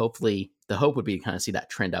 And then hopefully the hope would be to kind of see that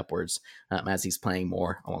trend upwards as he's playing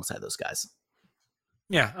more alongside those guys.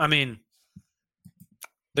 Yeah, I mean,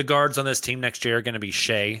 the guards on this team next year are going to be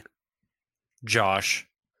Shai, Josh,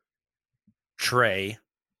 Trey.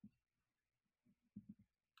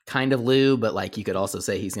 Kind of Lou, but like you could also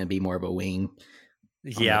say he's going to be more of a wing.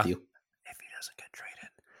 Yeah. If he doesn't get traded.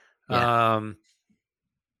 Yeah.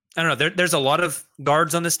 I don't know. There's a lot of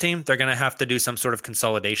guards on this team. They're going to have to do some sort of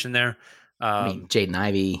consolidation there. I mean, Jaden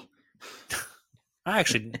Ivey. We're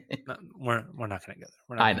not going to go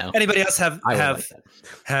there. I know. Anybody else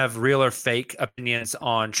have real or fake opinions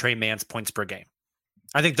on Trey Mann's points per game?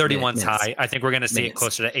 I think 31's high. I think we're going to see it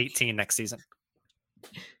closer to 18 next season.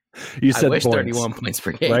 You said I wish points, 31 points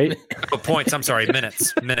per game, right? Oh, points. I'm sorry.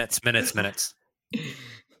 Minutes.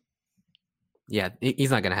 Yeah,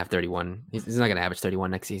 he's not going to have 31. He's not going to average 31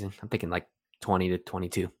 next season. I'm thinking like 20 to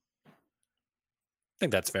 22. I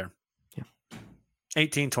think that's fair. Yeah.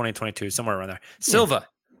 18, 20, 22, somewhere around there. Silva,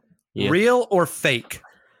 Yeah. real or fake?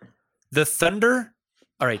 The Thunder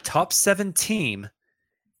are a top 7 team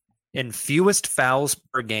in fewest fouls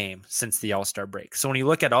per game since the All-Star break. So when you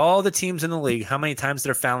look at all the teams in the league, how many times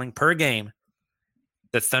they're fouling per game,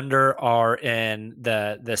 the Thunder are in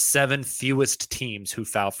the 7 fewest teams who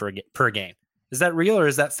foul per game. Is that real or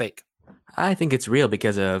is that fake? I think it's real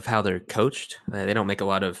because of how they're coached. They don't make a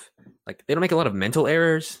lot of mental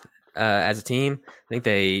errors as a team. I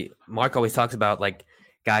think Mark always talks about like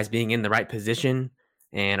guys being in the right position,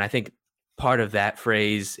 and I think part of that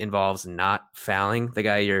phrase involves not fouling the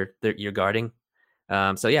guy you're guarding.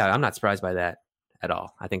 So yeah, I'm not surprised by that at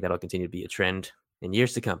all. I think that'll continue to be a trend in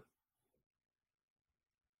years to come.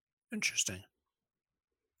 Interesting.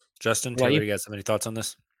 Justin, Taylor, you guys have any thoughts on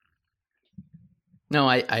this? No,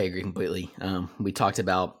 I agree completely. We talked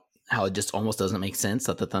about how it just almost doesn't make sense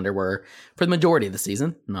that the Thunder were, for the majority of the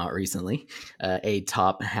season, not recently, a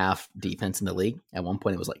top half defense in the league. At one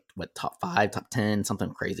point, it was like, top 5, top 10,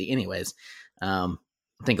 something crazy. Anyways, I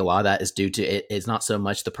think a lot of that is due to it's not so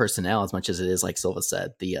much the personnel as much as it is, like Silva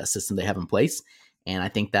said, the system they have in place. And I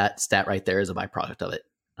think that stat right there is a byproduct of it,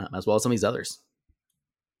 as well as some of these others.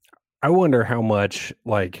 I wonder how much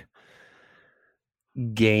like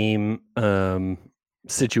game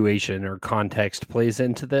situation or context plays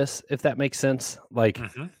into this, if that makes sense. Like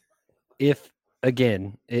if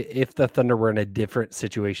the Thunder were in a different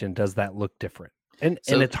situation, does that look different? And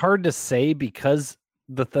it's hard to say because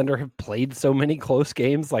the Thunder have played so many close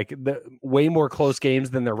games, like way more close games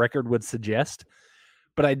than their record would suggest.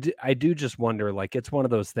 But I do just wonder, like, it's one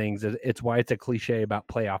of those things. It's why it's a cliche about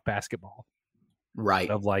playoff basketball, right?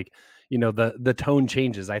 Of like, the tone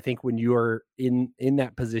changes. I think when you are in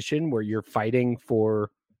that position where you're fighting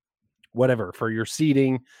for whatever, for your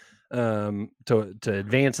seeding, to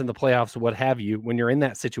advance in the playoffs, what have you, when you're in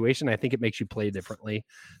that situation, I think it makes you play differently.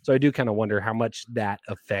 So I do kind of wonder how much that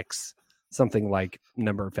affects something like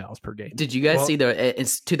number of fouls per game. Did you guys see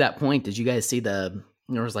it's to that point? Did you guys see there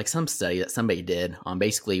was like some study that somebody did on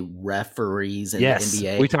basically referees in the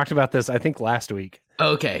NBA? We talked about this, I think, last week.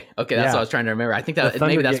 Okay. That's what I was trying to remember. I think that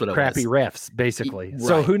maybe that's what it was. Crappy refs, basically. Right.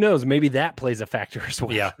 So who knows? Maybe that plays a factor as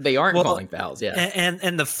well. Yeah, they aren't calling fouls. Yeah,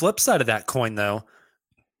 and the flip side of that coin, though,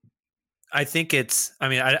 I think it's. I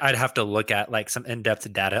mean, I'd have to look at like some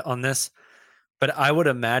in-depth data on this, but I would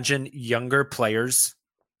imagine younger players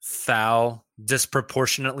foul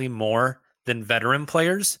disproportionately more than veteran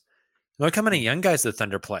players. Look how many young guys the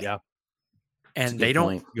Thunder play. Yeah. And they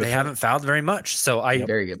haven't fouled very much. So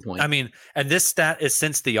very good point. I mean, and this stat is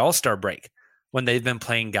since the All-Star break when they've been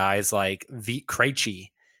playing guys like Vít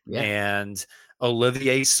Krejci and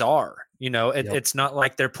Olivier Sarr. It's not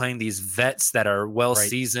like they're playing these vets that are well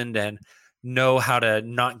seasoned and know how to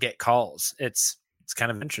not get calls. It's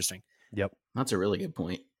kind of interesting. Yep. That's a really good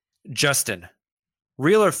point. Justin,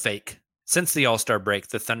 real or fake? Since the All-Star break,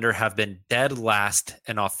 the Thunder have been dead last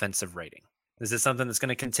in offensive rating. Is this something that's going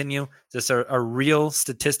to continue? Is this a real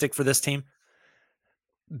statistic for this team?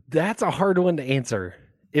 That's a hard one to answer.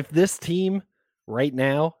 If this team right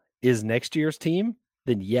now is next year's team,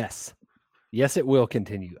 then yes. Yes, it will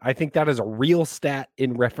continue. I think that is a real stat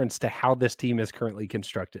in reference to how this team is currently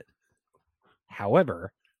constructed.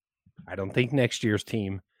 However, I don't think next year's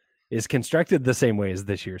team is constructed the same way as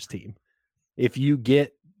this year's team. If you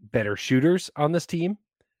get better shooters on this team,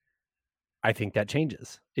 I think that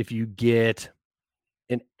changes. If you get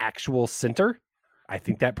an actual center, I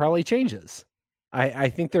think that probably changes. I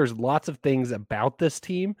think there's lots of things about this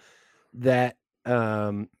team that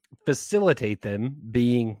facilitate them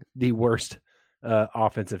being the worst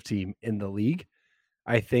offensive team in the league.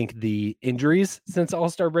 I think the injuries since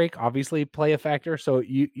All-Star break obviously play a factor. So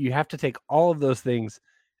you have to take all of those things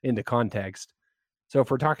into context. So if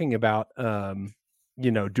we're talking about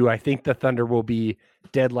do I think the Thunder will be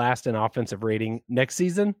dead last in offensive rating next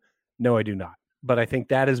season? No, I do not. But I think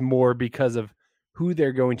that is more because of who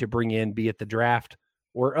they're going to bring in, be it the draft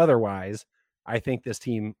or otherwise. I think this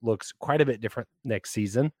team looks quite a bit different next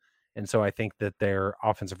season. And so I think that their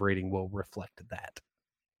offensive rating will reflect that.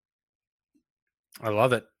 I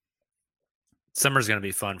love it. Summer's going to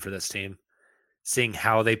be fun for this team. Seeing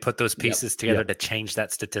how they put those pieces together to change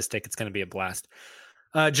that statistic, it's going to be a blast.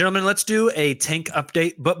 Gentlemen, let's do a tank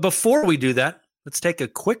update. But before we do that, let's take a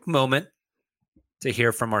quick moment to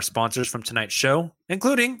hear from our sponsors from tonight's show,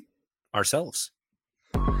 including ourselves.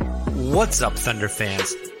 What's up, Thunder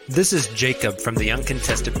fans? This is Jacob from the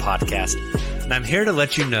Uncontested Podcast, and I'm here to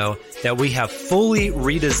let you know that we have fully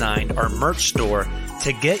redesigned our merch store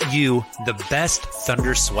to get you the best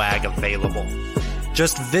Thunder swag available.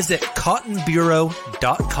 Just visit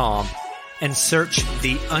cottonbureau.com and search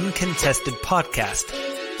the Uncontested Podcast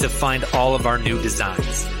to find all of our new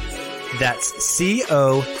designs. That's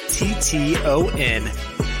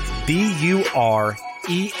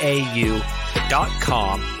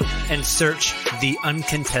cottonbureau.com and search the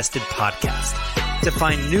Uncontested Podcast to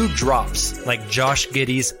find new drops like Josh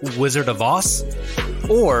Giddey's Wizard of Oz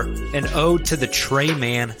or an ode to the Trey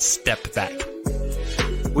Man Step Back.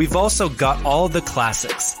 We've also got all the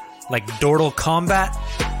classics like Dortal Combat,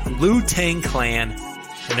 Wu-Tang Clan,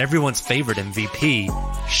 and everyone's favorite MVP,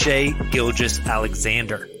 Shai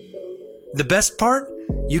Gilgeous-Alexander. The best part?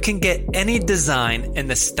 You can get any design and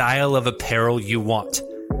the style of apparel you want.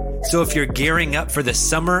 So if you're gearing up for the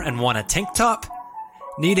summer and want a tank top,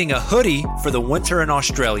 needing a hoodie for the winter in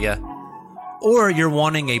Australia, or you're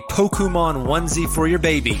wanting a Pokemon onesie for your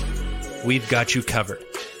baby, we've got you covered.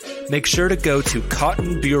 Make sure to go to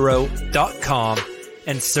cottonbureau.com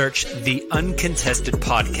and search the Uncontested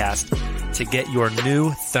Podcast to get your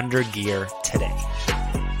new Thunder gear today.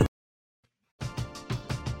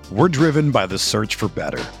 We're driven by the search for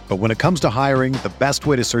better. But when it comes to hiring, the best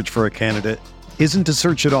way to search for a candidate isn't to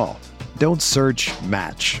search at all. Don't search,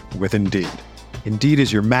 match with Indeed. Indeed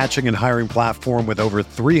is your matching and hiring platform with over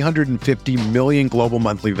 350 million global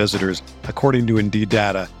monthly visitors, according to Indeed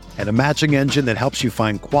data, and a matching engine that helps you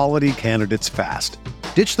find quality candidates fast.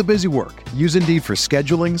 Ditch the busy work. Use Indeed for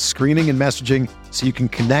scheduling, screening, and messaging so you can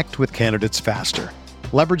connect with candidates faster.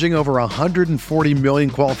 Leveraging over 140 million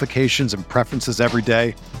qualifications and preferences every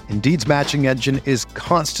day, Indeed's matching engine is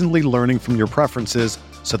constantly learning from your preferences,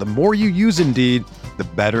 so the more you use Indeed, the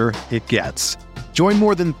better it gets. Join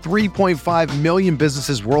more than 3.5 million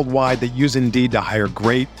businesses worldwide that use Indeed to hire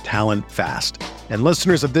great talent fast. And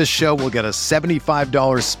listeners of this show will get a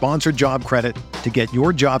 $75 sponsored job credit to get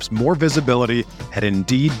your jobs more visibility at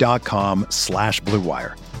Indeed.com/Blue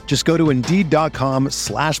Wire. Just go to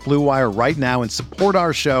Indeed.com/Blue Wire right now and support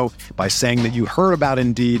our show by saying that you heard about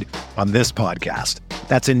Indeed on this podcast.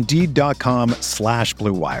 That's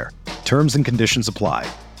Indeed.com/Blue Wire. Terms and conditions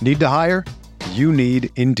apply. Need to hire? You need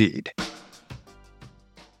Indeed.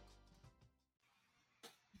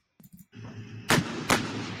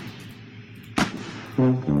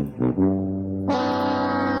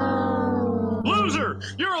 Loser!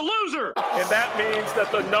 You're a loser! And that means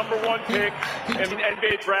that the number one pick in the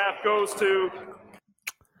NBA draft goes to...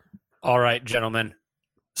 All right, gentlemen.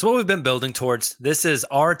 So what we've been building towards, this is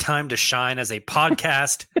our time to shine as a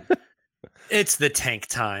podcast. It's the tank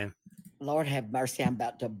time. Lord have mercy, I'm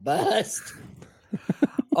about to bust.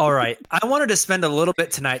 All right. I wanted to spend a little bit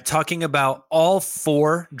tonight talking about all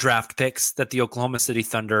 4 draft picks that the Oklahoma City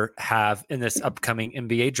Thunder have in this upcoming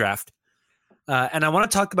NBA draft. And I want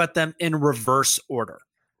to talk about them in reverse order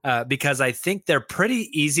because I think they're pretty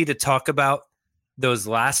easy to talk about, those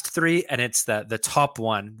last 3, and it's the top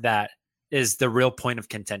one that is the real point of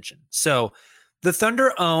contention. So the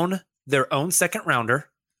Thunder own their own second rounder,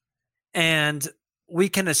 and we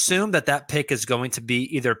can assume that that pick is going to be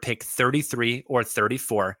either pick 33 or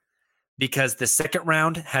 34 because the second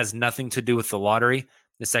round has nothing to do with the lottery.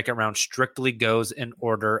 The second round strictly goes in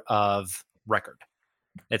order of record.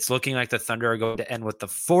 It's looking like the Thunder are going to end with the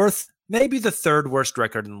 4th, maybe the 3rd worst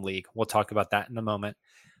record in the league. We'll talk about that in a moment.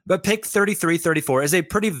 But pick 33, 34 is a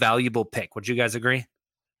pretty valuable pick. Would you guys agree?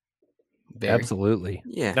 Very. Absolutely.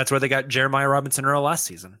 Yeah. That's where they got Jeremiah Robinson Earl last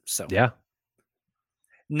season. So Yeah.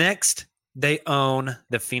 Next, they own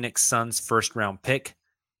the Phoenix Suns first round pick.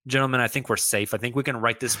 Gentlemen, I think we're safe. I think we can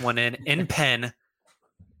write this one in pen.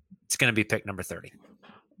 It's going to be pick number 30.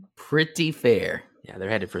 Pretty fair. Yeah, they're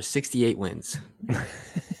headed for 68 wins.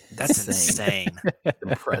 That's insane.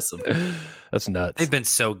 Impressive. That's nuts. They've been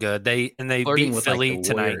so good. They Flirting beat with Philly like the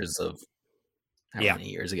tonight. Warriors of how many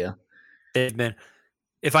years ago? They've been.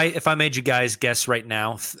 If I made you guys guess right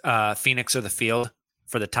now, Phoenix or the Field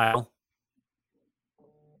for the title,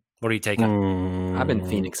 what are you taking? I've been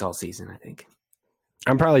Phoenix all season, I think.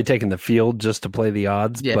 I'm probably taking the Field just to play the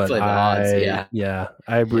odds. Yeah, but play the odds, yeah.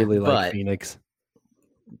 I really like but- Phoenix.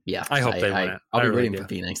 Yeah, I hope they win it. I'll I be really rooting do. for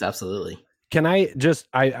Phoenix. Absolutely. Can I just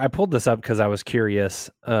I pulled this up because I was curious,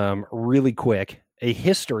 really quick, a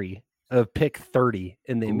history of pick 30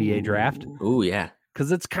 in the NBA draft. Ooh, yeah.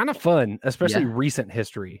 Because it's kind of fun, especially Yeah. recent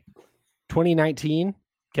history. 2019,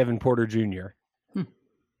 Kevin Porter Jr.,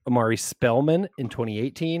 Amari Spellman in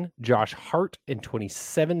 2018, Josh Hart in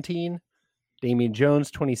 2017, Damian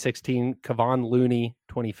Jones 2016, Kevon Looney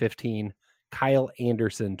 2015, Kyle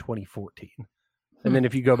Anderson 2014. And then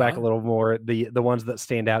if you go back a little more, the ones that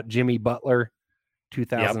stand out, Jimmy Butler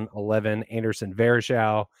 2011, Anderson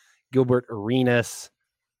Varejao, Gilbert Arenas.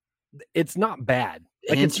 It's not bad.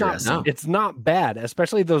 Like Interesting. it's not bad,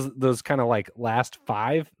 especially those kind of like last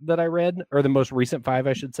 5 that I read, or the most recent 5,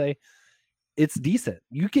 I should say. It's decent.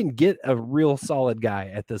 You can get a real solid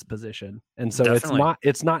guy at this position. And so Definitely.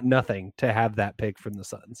 it's not nothing to have that pick from the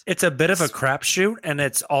Suns. It's a bit of a crapshoot, and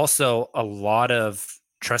it's also a lot of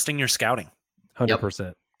trusting your scouting.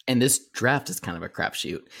 100%. And this draft is kind of a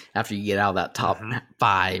crapshoot after you get out of that top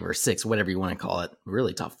 5 or 6, whatever you want to call it,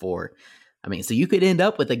 really top 4. I mean, so you could end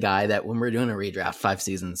up with a guy that when we're doing a redraft 5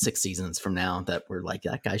 seasons, 6 seasons from now, that we're like,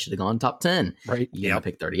 that guy should have gone top 10. Right. You gotta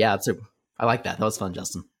pick 30. Yeah, I like that. That was fun,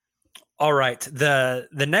 Justin. All right. The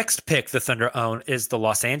next pick the Thunder own is the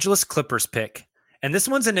Los Angeles Clippers pick. And this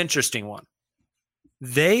one's an interesting one.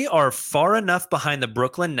 They are far enough behind the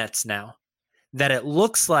Brooklyn Nets now that it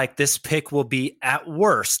looks like this pick will be, at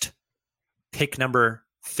worst, pick number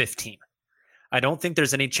 15. I don't think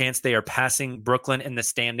there's any chance they are passing Brooklyn in the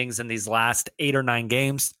standings in these last 8 or 9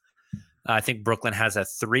 games. I think Brooklyn has a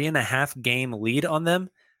 3.5 game lead on them.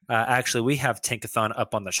 Actually, we have Tankathon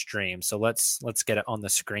up on the stream, so let's get it on the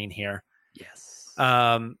screen here. Yes.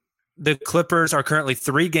 The Clippers are currently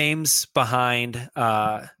 3 games behind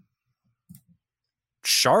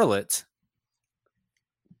Charlotte.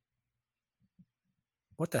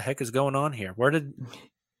 What the heck is going on here? Where did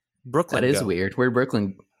Brooklyn That is go? weird. Where'd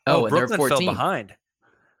Brooklyn? Brooklyn they're 14. fell behind.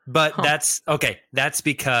 But Huh. that's okay. That's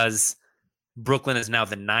because Brooklyn is now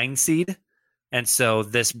the 9 seed. And so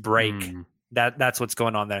this break, that's what's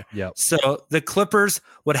going on there. Yep. So the Clippers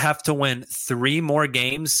would have to win 3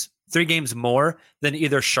 games more than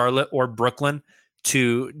either Charlotte or Brooklyn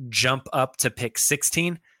to jump up to pick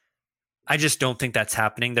 16. I just don't think that's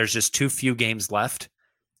happening. There's just too few games left.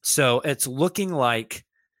 So it's looking like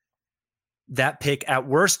that pick at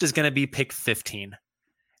worst is going to be pick 15.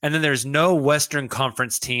 And then there's no Western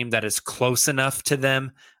Conference team that is close enough to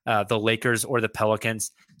them, the Lakers or the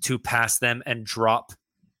Pelicans, to pass them and drop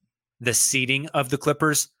the seeding of the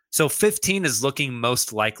Clippers. So 15 is looking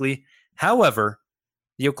most likely. However,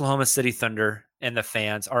 the Oklahoma City Thunder and the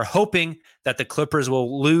fans are hoping that the Clippers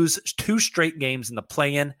will lose 2 straight games in the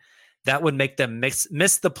play-in. That would make them miss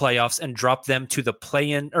the playoffs and drop them to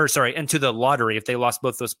the into the lottery if they lost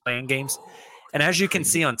both those play-in games. And as you can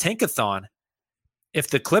see on Tankathon, if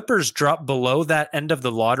the Clippers drop below that end of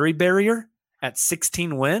the lottery barrier at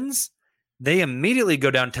 16 wins, they immediately go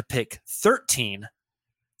down to pick 13.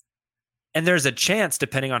 And there's a chance,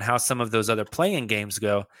 depending on how some of those other play-in games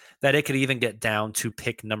go, that it could even get down to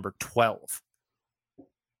pick number 12.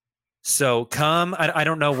 So I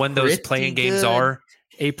don't know when those play-in games are.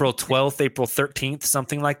 April 12th, April 13th,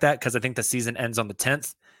 something like that, because I think the season ends on the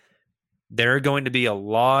 10th. There are going to be a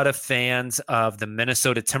lot of fans of the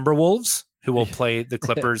Minnesota Timberwolves who will play the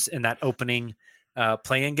Clippers in that opening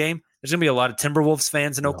play-in game. There's going to be a lot of Timberwolves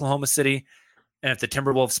fans in Oklahoma City. And if the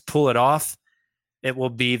Timberwolves pull it off, it will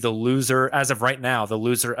be the loser, as of right now, the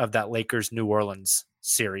loser of that Lakers-New Orleans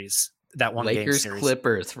series, that one game series.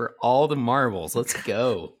 Lakers-Clippers for all the marbles. Let's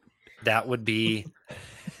go. That would be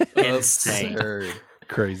insane. Absurd.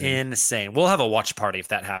 Crazy. Insane. We'll have a watch party if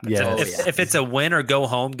that happens. Yes. If it's a win or go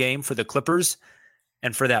home game for the Clippers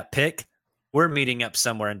and for that pick, we're meeting up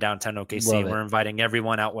somewhere in downtown OKC and we're inviting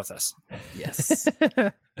everyone out with us. Yes.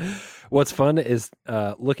 What's fun is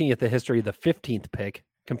looking at the history of the 15th pick,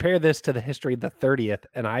 compare this to the history of the 30th,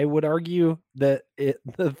 and I would argue that the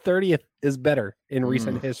 30th is better in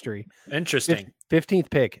recent history. Interesting. 15th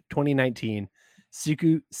pick, 2019,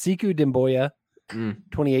 Siku Dimboya,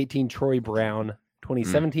 2018, Troy Brown,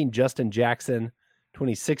 2017, Justin Jackson,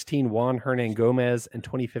 2016, Juan Hernan Gomez, and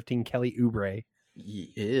 2015, Kelly Oubre.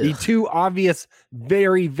 Yeah. The 2 obvious,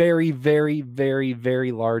 very, very, very, very,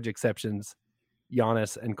 very large exceptions,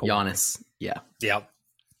 Giannis and Kawhi. Giannis. Yeah. Yep.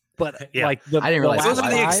 But I didn't realize those are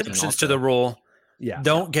the Kawhi exceptions to the rule. Yeah.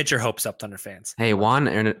 Don't get your hopes up, Thunder fans. Hey, Juan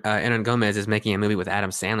Hernan Gomez is making a movie with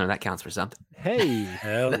Adam Sandler. That counts for something. Hey,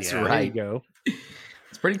 That's there right. you go.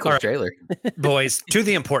 It's a pretty cool trailer. Boys, to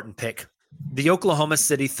the important pick. The Oklahoma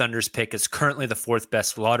City Thunder's pick is currently the 4th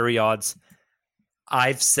best lottery odds.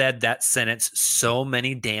 I've said that sentence so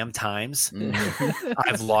many damn times,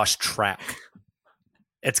 I've lost track.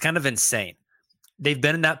 It's kind of insane. They've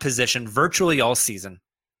been in that position virtually all season.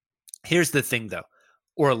 Here's the thing, though.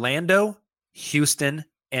 Orlando, Houston,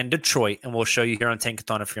 and Detroit, and we'll show you here on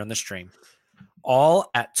Tankathon if you're on the stream, all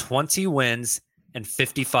at 20 wins and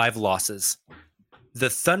 55 losses. The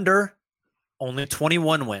Thunder, only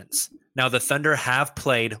 21 wins. Now, the Thunder have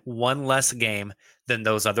played 1 less game than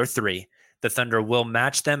those other 3. The Thunder will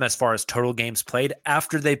match them as far as total games played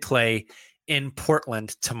after they play in Portland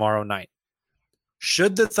tomorrow night.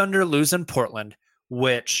 Should the Thunder lose in Portland,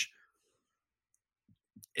 which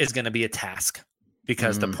is going to be a task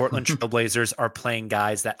because the Portland Trailblazers are playing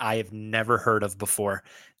guys that I have never heard of before.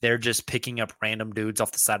 They're just picking up random dudes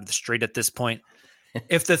off the side of the street at this point.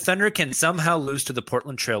 If the Thunder can somehow lose to the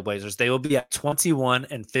Portland Trailblazers, they will be at 21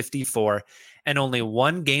 and 54 and only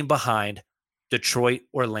 1 game behind Detroit,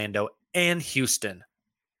 Orlando, and Houston,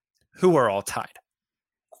 who are all tied.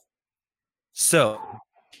 So,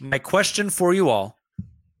 my question for you all,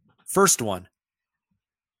 first one,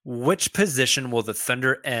 which position will the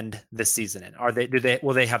Thunder end the season in?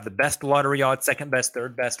 Will they have the best lottery odds, 2nd best,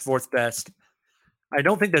 3rd best, 4th best? I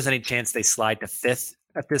don't think there's any chance they slide to 5th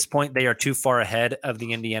at this point. They are too far ahead of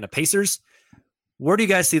the Indiana Pacers. Where do you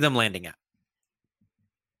guys see them landing at?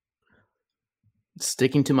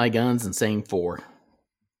 Sticking to my guns and saying 4.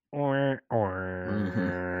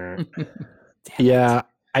 Yeah,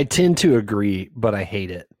 I tend to agree, but I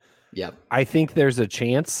hate it. Yep. I think there's a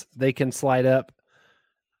chance they can slide up.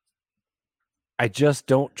 I just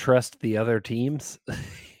don't trust the other teams.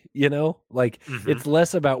 It's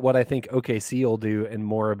less about what I think OKC will do and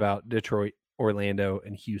more about Detroit, Orlando,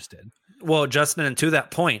 and Houston. Well, Justin, and to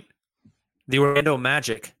that point, the Orlando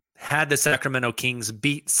Magic had the Sacramento Kings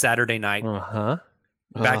beat Saturday night.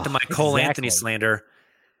 Back to my Cole Anthony slander.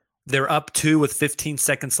 They're up 2 with 15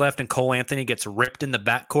 seconds left, and Cole Anthony gets ripped in the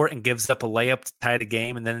backcourt and gives up a layup to tie the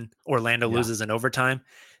game, and then Orlando loses in overtime.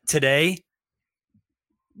 Today,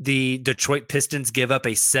 the Detroit Pistons give up a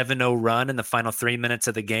 7-0 run in the final 3 minutes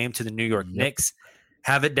of the game to the New York Knicks,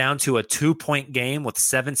 have it down to a 2-point game with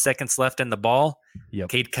 7 seconds left in the ball.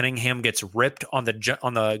 Cade Cunningham gets ripped on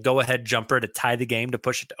the go-ahead jumper to tie the game to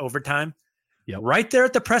push it to overtime. Right there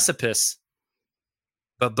at the precipice.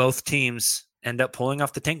 But both teams end up pulling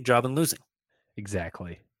off the tank job and losing.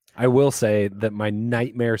 Exactly. I will say that my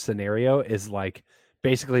nightmare scenario is like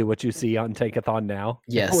basically what you see on Tankathon now.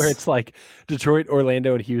 Yes. Where it's like Detroit,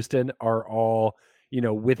 Orlando, and Houston are all,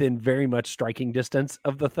 within very much striking distance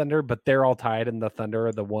of the Thunder, but they're all tied, and the Thunder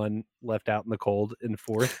are the one left out in the cold in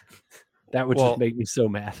fourth. That would just make me so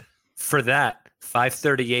mad. For that,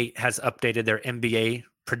 538 has updated their NBA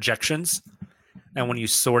projections. And when you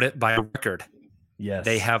sort it by record,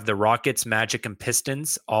 they have the Rockets, Magic, and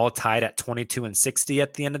Pistons all tied at 22 and 60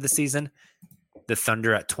 at the end of the season. The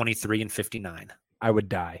Thunder at 23 and 59. I would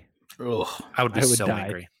die. Ugh, I would be so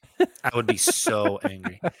angry. I would be so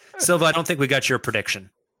angry. Silva, I don't think we got your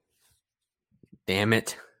prediction. Damn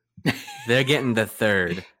it. They're getting the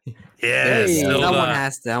third. Yes. Someone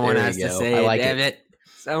has to say it. Damn it.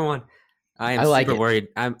 Someone. I am super worried.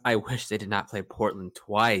 I wish they did not play Portland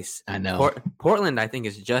twice. I know. Portland, I think,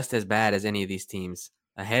 is just as bad as any of these teams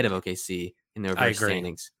ahead of OKC in their reverse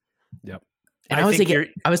standings. Yep. And I was thinking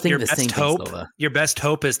the same thing. Your best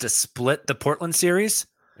hope is to split the Portland series.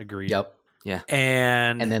 Agreed. Yep. Yeah.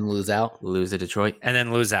 And then lose out. Lose to Detroit. And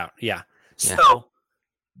then lose out. Yeah. So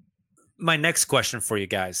my next question for you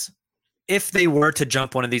guys. If they were to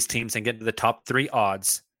jump one of these teams and get to the top 3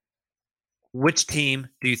 odds, which team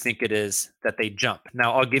do you think it is that they jump?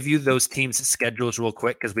 Now, I'll give you those teams' schedules real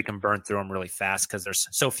quick because we can burn through them really fast because there's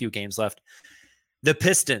so few games left. The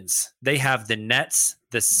Pistons, they have the Nets,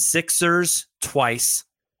 the Sixers twice,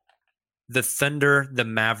 the Thunder, the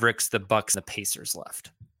Mavericks, the Bucks, and the Pacers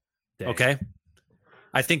left. Dang. Okay?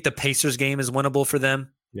 I think the Pacers game is winnable for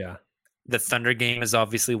them. Yeah. The Thunder game is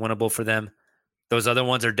obviously winnable for them. Those other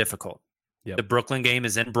ones are difficult. Yep. The Brooklyn game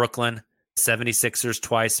is in Brooklyn. 76ers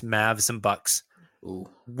twice, Mavs and Bucks. Ooh.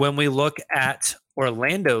 When we look at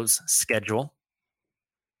Orlando's schedule,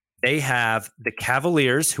 they have the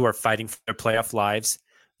Cavaliers, who are fighting for their playoff lives,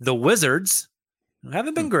 the Wizards, who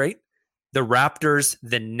haven't been great, the Raptors,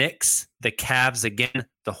 the Knicks, the Cavs again,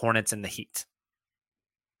 the Hornets, and the Heat.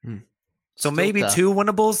 So Still maybe tough. 2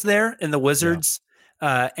 winnables there in the Wizards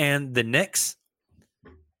and the Knicks.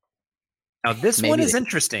 Now, this one is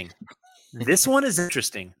interesting. This one is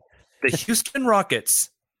interesting. The Houston Rockets,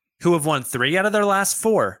 who have won 3 out of their last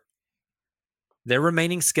 4, their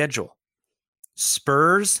remaining schedule: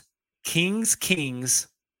 Spurs, Kings,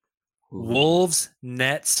 Wolves,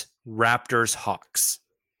 Nets, Raptors, Hawks.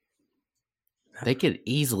 They could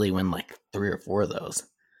easily win like 3 or 4 of those.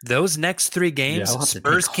 Those next 3 games,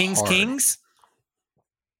 Spurs, Kings.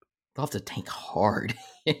 They'll have to tank hard.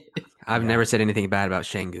 I've never said anything bad about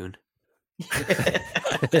Şengün.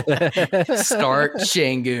 Start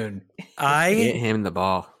Şengün. Get him the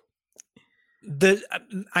ball.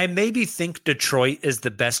 I maybe think Detroit is the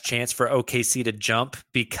best chance for OKC to jump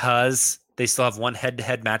because they still have one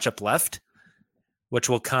head-to-head matchup left, which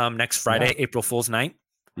will come next Friday, April Fool's night.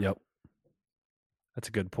 Yep. That's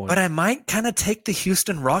a good point. But I might kind of take the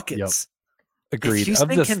Houston Rockets. Yep. Agreed. If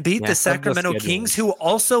Houston can beat the Sacramento Kings, who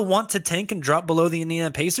also want to tank and drop below the Indiana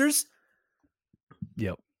Pacers.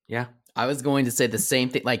 Yep. Yeah. I was going to say the same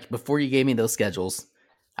thing. Like, before you gave me those schedules,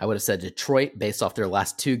 I would have said Detroit based off their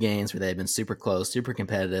last 2 games where they had been super close, super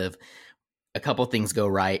competitive. A couple of things go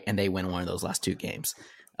right, and they win one of those last 2 games.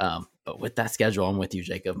 But with that schedule, I'm with you,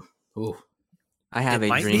 Jacob. Ooh. I have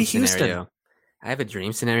a dream scenario. I have a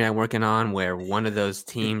dream scenario I'm working on where one of those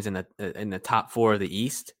teams in the top 4 of the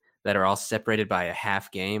East that are all separated by a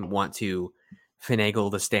half game want to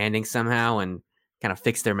finagle the standings somehow and kind of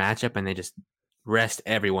fix their matchup, and they just rest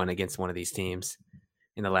everyone against one of these teams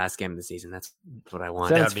in the last game of the season. That's what I want.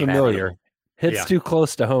 Sounds familiar. Hits too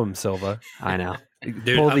close to home, Silva. I know.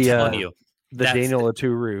 Dude, I'm telling you. The Daniel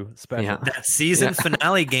Oturu special. Yeah. That season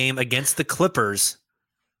finale game against the Clippers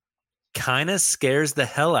kind of scares the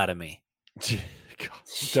hell out of me.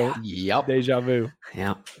 Don't. Yep. Deja vu.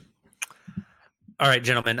 Yeah. All right,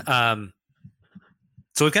 gentlemen.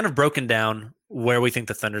 So we've kind of broken down where we think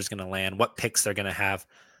the Thunder is going to land, what picks they're going to have.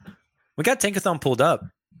 We got Tankathon pulled up.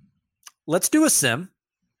 Let's do a sim.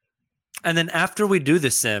 And then after we do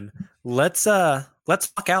the sim, let's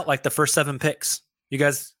fuck out like the first 7 picks. You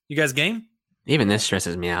guys game? Even this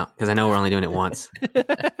stresses me out because I know we're only doing it once.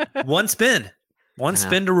 One spin. One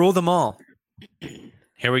spin to rule them all.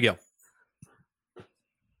 Here we go.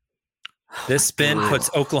 This spin puts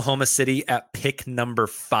Oklahoma City at pick number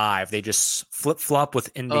 5. They just flip-flop with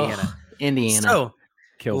Indiana. Indiana. So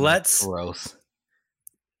let's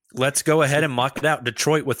go ahead and mock it out.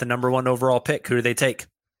 Detroit with the number 1 overall pick. Who do they take?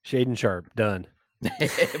 Shaden Sharp. Done.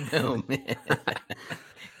 Boom.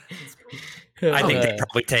 I think they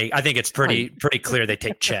probably take. I think it's pretty clear they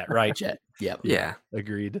take Chet, right? Chet. Yep. Yeah.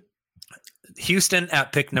 Agreed. Houston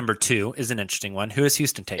at pick number 2 is an interesting one. Who does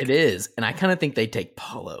Houston take? It is, and I kind of think they take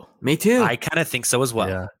Paulo. Me too. I kind of think so as well.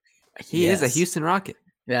 Yeah. He is a Houston Rocket.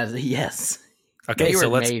 Yes. Okay, they were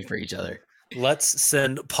let's made for each other. let's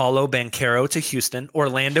send Paulo Banchero to Houston.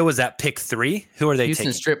 Orlando is at pick 3. Who are they Houston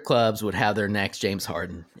taking? strip clubs would have their next James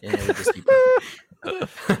Harden, and it would just be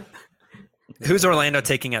perfect. Who's Orlando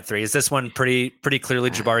taking at 3? Is this one pretty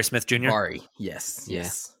clearly Jabari Smith Jr.? Jabari,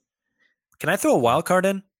 yes. Can I throw a wild card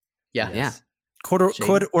in? Yeah.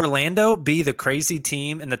 Could Orlando be the crazy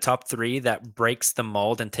team in the top 3 that breaks the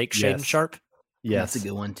mold and takes Shaden Sharp? Yes. That's a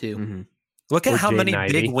good one too. Mm-hmm. Look at Or how many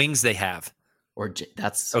Jaden big Ivey. wings they have. Or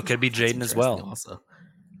that's it could be Jaden as well. Also,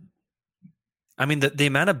 I mean, the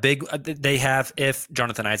amount of big they have, if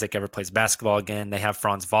Jonathan Isaac ever plays basketball again, they have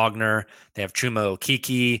Franz Wagner, they have Chuma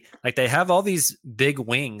Okeke. Like, they have all these big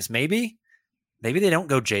wings. Maybe they don't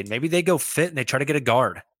go Jaden. Maybe they go fit and they try to get a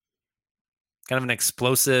guard. Kind of an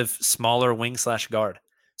explosive, smaller wing / guard.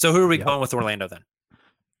 So who are we going with Orlando then?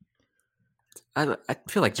 I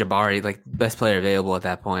feel like Jabari, like best player available at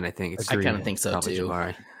that point. I think it's I kind of think so probably too.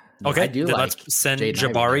 Jabari. Okay, I do then like let's send Jaden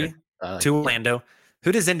Jabari Ivey to Orlando.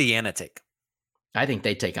 Who does Indiana take? I think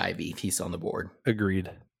they take Ivy if he's on the board.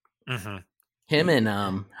 Agreed. Mm-hmm. Him and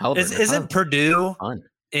Halliburton. Isn't Purdue fun.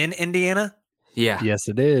 in Indiana? Yeah. Yes,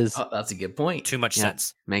 it is. Oh, that's a good point. Too much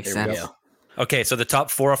sense. Makes There we sense. go. Okay, so the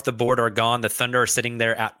top 4 off the board are gone. The Thunder are sitting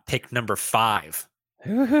there at pick number 5.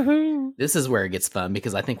 This is where it gets fun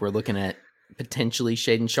because I think we're looking at potentially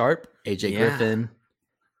Shaden Sharp, AJ Griffin.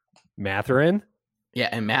 Matherin. Yeah,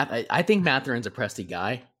 and I think Matherin's a Presti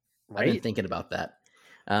guy. I've been Right. thinking about that.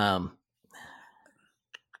 I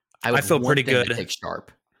feel pretty good. To take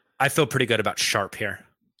Sharp. I feel pretty good about Sharp here.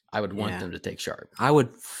 I would want them to take Sharp. I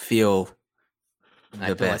would feel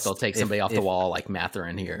I feel like they'll take somebody off the wall like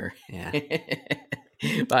Matherin here. Yeah.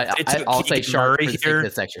 But I'll say Sharp Murray for the sake here. of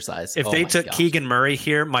this exercise. If Oh they my took gosh. Keegan Murray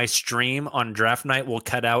here, my stream on draft night will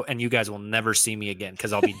cut out and you guys will never see me again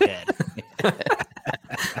because I'll be dead.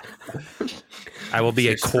 I will be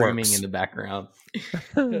You're a screaming corpse. in the background.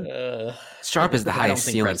 Sharp is the I don't highest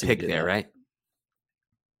think ceiling Presti would pick do there, that. right?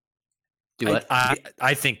 Do what?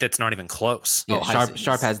 I think that's not even close. Yeah, high Sharp ceilings.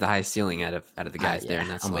 Sharp has the highest ceiling out of the guys there, yeah, and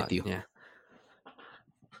that's I'm a with lot. you. Yeah.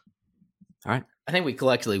 All right. I think we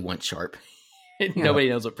collectively want Sharp. Nobody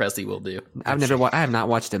knows what Presti will do. I have not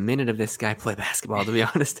watched a minute of this guy play basketball, to be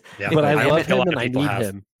honest. Yeah, But I don't love think a him lot and of I people need have.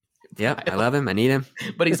 him. Yep, I love him. I need him.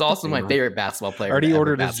 But he's also my favorite basketball player. Already to ever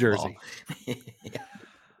ordered his basketball. jersey.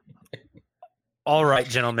 All right,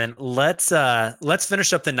 gentlemen, let's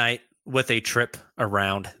finish up the night with a trip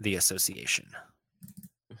around the association.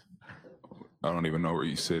 I don't even know where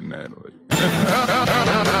you're sitting at.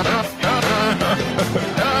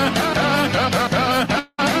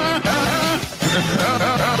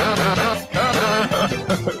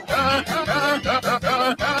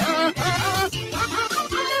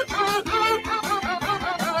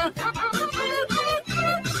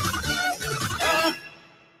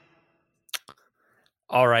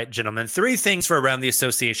 All right, gentlemen, 3 things for around the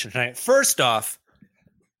association tonight. First off,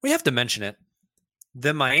 we have to mention it.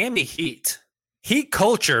 The Miami Heat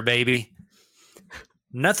culture, baby.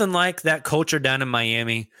 Nothing like that culture down in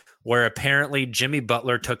Miami, where apparently Jimmy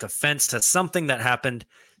Butler took offense to something that happened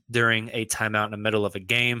during a timeout in the middle of a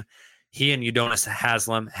game. He and Udonis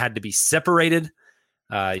Haslem had to be separated.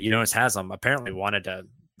 Udonis Haslem apparently wanted to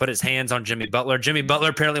put his hands on Jimmy Butler. Jimmy Butler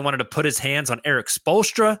apparently wanted to put his hands on Eric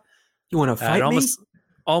Spoelstra. You want to fight me?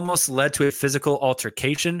 Almost led to a physical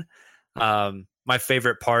altercation. My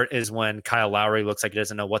favorite part is when Kyle Lowry looks like he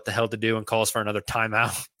doesn't know what the hell to do and calls for another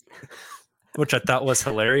timeout, which I thought was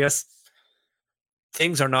hilarious.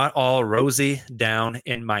 Things are not all rosy down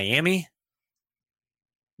in Miami.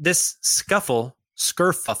 This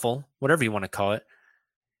skerfuffle, whatever you want to call it,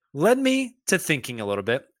 led me to thinking a little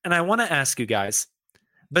bit. And I want to ask you guys,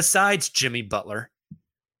 besides Jimmy Butler,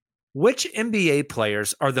 which NBA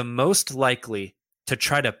players are the most likely to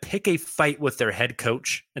try to pick a fight with their head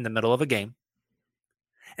coach in the middle of a game?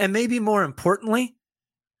 And maybe more importantly,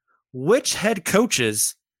 which head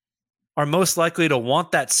coaches are most likely to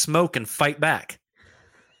want that smoke and fight back?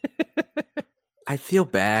 I feel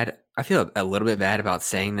bad. I feel a little bit bad about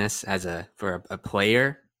saying this for a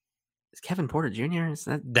player. Is Kevin Porter Jr.? Is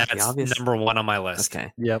that's obvious? Number one on my list.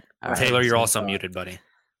 Okay. Yep. Taylor, you're also muted, buddy.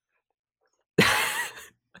 You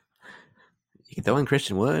can throw in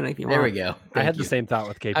Christian Wood if you want. There we go. I had the same thought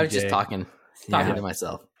with KPJ. I was just talking to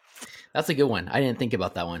myself. That's a good one. I didn't think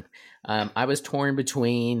about that one. I was torn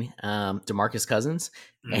between DeMarcus Cousins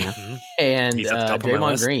and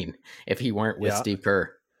Draymond Green if he weren't with Steve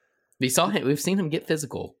Kerr. We've seen him get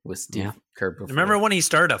physical with Steve Kerr before. Remember when he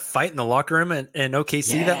started a fight in the locker room in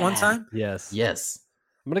OKC that one time? Yes.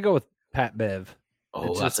 I'm going to go with Pat Bev.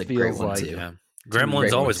 Oh, that's a great one, too. Yeah.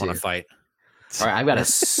 Gremlins always want to fight. All right, I've got a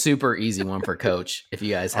super easy one for Coach. If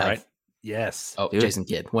you guys have. Right. Yes. Oh, Jason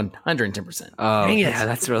Kidd, 110%. Oh, yeah,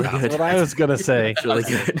 that's really good. That's what I was going to say. That's really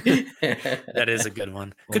good. That is a good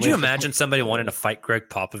one. Could you imagine somebody wanting to fight Greg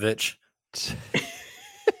Popovich?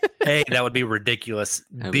 A, that would be ridiculous.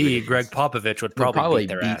 B, Greg Popovich would probably beat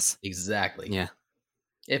their ass. Exactly. Yeah.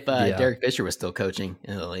 If Derek Fisher was still coaching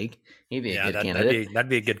in the league, he'd be a good candidate. That'd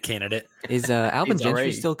be a good candidate. Is Alvin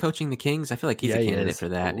Gentry still coaching the Kings? I feel like he's a candidate for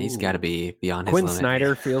that. Ooh. He's got to be beyond his limit. Quinn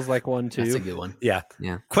Snyder feels like one, too. That's a good one. Yeah.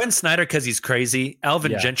 Quinn Snyder because he's crazy.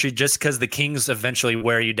 Alvin Gentry just because the Kings eventually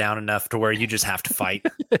wear you down enough to where you just have to fight.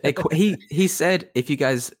 Hey, he said, if you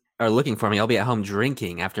guys are looking for me, I'll be at home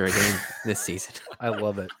drinking after a game this season. I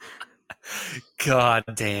love it. God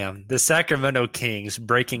damn. The Sacramento Kings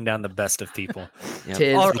breaking down the best of people.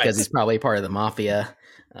 Tiz, because he's probably part of the mafia.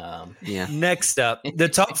 Next up, the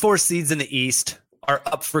top 4 seeds in the East are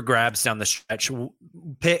up for grabs down the stretch.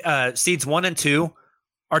 Seeds 1 and 2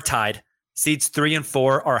 are tied. Seeds 3 and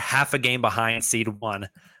 4 are half a game behind seed 1.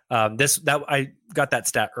 I got that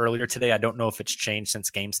stat earlier today. I don't know if it's changed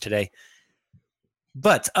since games today.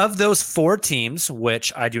 But of those 4 teams,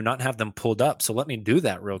 which I do not have them pulled up, so let me do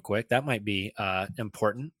that real quick. That might be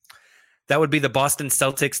important. That would be the Boston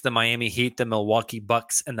Celtics, the Miami Heat, the Milwaukee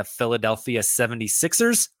Bucks, and the Philadelphia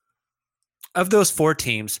 76ers. Of those 4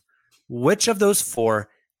 teams, which of those 4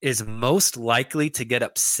 is most likely to get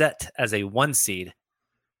upset as a 1 seed?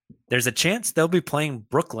 There's a chance they'll be playing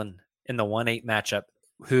Brooklyn in the 1-8 matchup,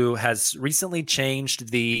 who has recently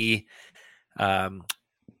changed the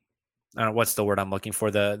what's the word I'm looking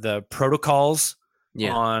for? The protocols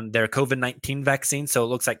on their COVID-19 vaccine. So it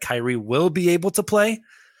looks like Kyrie will be able to play.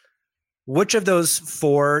 Which of those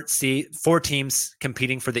 4 teams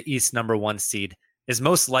competing for the East number 1 seed is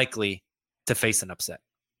most likely to face an upset?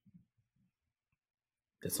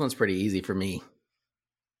 This one's pretty easy for me.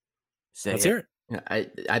 Let's hear it.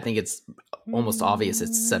 I think it's almost obvious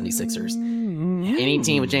it's 76ers. Any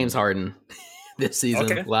team with James Harden this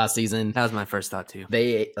season, last season. That was my first thought too.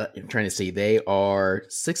 I'm trying to see. They are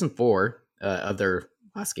 6-4 of their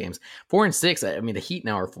last games. 4-6. I mean, the Heat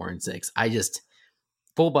now are 4-6. I just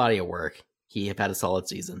full body of work. He have had a solid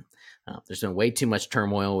season. There's been way too much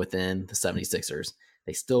turmoil within the 76ers.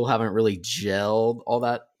 They still haven't really gelled all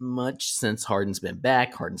that much since Harden's been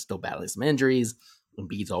back. Harden's still battling some injuries.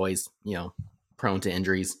 Embiid's always, prone to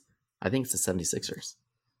injuries. I think it's the 76ers.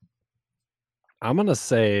 I'm going to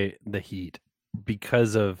say the Heat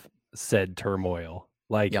because of said turmoil.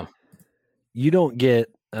 You don't get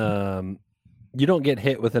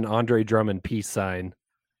hit with an Andre Drummond peace sign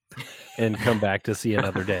and come back to see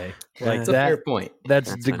another day. That's a fair point.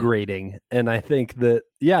 That's degrading. And I think that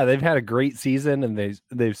they've had a great season and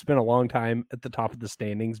they've spent a long time at the top of the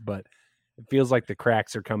standings, but it feels like the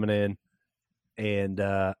cracks are coming in. And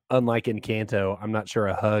unlike in Kanto, I'm not sure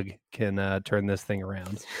a hug can turn this thing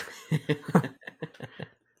around.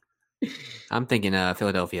 I'm thinking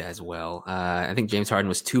Philadelphia as well. I think James Harden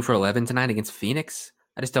was 2 for 11 tonight against Phoenix.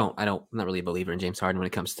 I'm not really a believer in James Harden when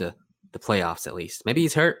it comes to the playoffs, at least. Maybe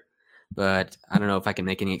he's hurt, but I don't know if I can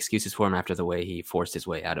make any excuses for him after the way he forced his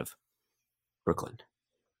way out of Brooklyn.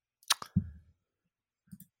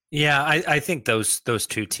 Yeah, I think those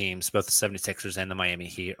 2 teams, both the 76ers and the Miami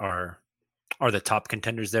Heat, are the top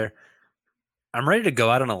contenders there. I'm ready to go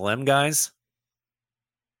out on a limb, guys.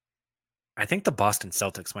 I think the Boston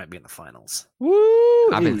Celtics might be in the finals.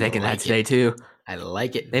 Woo! I've been thinking that today too. I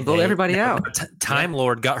like it. They blew everybody out. Time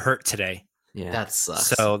Lord got hurt today. Yeah, that sucks.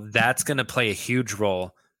 So that's going to play a huge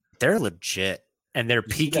role. They're legit, and they're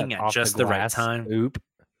peaking at just the right time. Oop,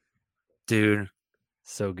 dude,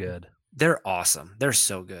 so good. They're awesome. They're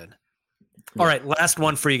so good. All right, last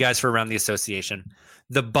one for you guys for around the association.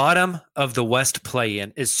 The bottom of the West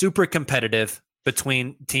play-in is super competitive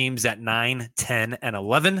between teams at 9, 10, and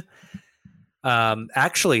 11.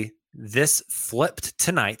 Actually, this flipped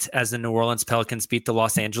tonight as the New Orleans Pelicans beat the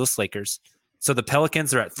Los Angeles Lakers. So the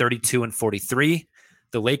Pelicans are at 32-43.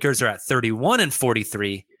 The Lakers are at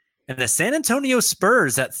 31-43. And the San Antonio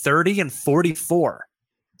Spurs at 30-44.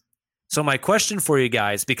 So my question for you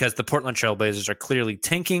guys, because the Portland Trailblazers are clearly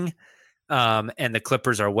tanking, and the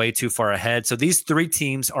Clippers are way too far ahead. So these three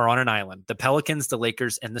teams are on an island: the Pelicans, the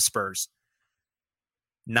Lakers, and the Spurs.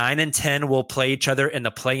 9 and 10 will play each other in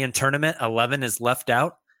the play-in tournament. 11 is left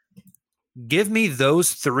out. Give me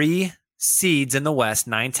those three seeds in the West,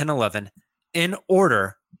 9, 10, 11, in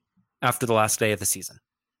order after the last day of the season.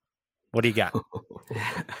 What do you got?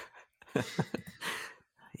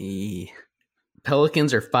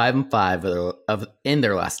 Pelicans are 5-5 in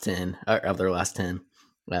their last 10 of their last 10.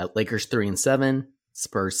 Lakers 3-7,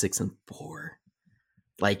 Spurs 6-4.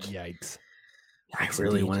 Like, Yikes. I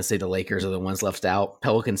really want to say the Lakers are the ones left out.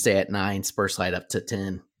 Pelicans stay at 9, Spurs slide up to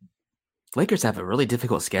 10. Lakers have a really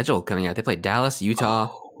difficult schedule coming out. They play Dallas,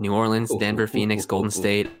 Utah, New Orleans, Denver, Phoenix, Golden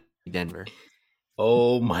State, Denver.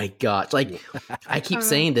 Oh my gosh. Like, I keep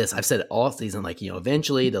saying this. I've said it all season. Like,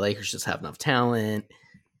 eventually the Lakers just have enough talent.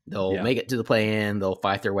 They'll make it to the play-in. They'll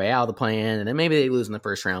fight their way out of the play-in. And then maybe they lose in the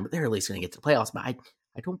first round, but they're at least going to get to the playoffs. But I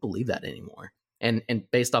don't believe that anymore. And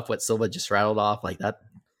based off what Silva just rattled off, like that's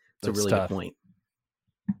a really good point.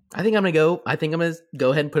 I think I'm going to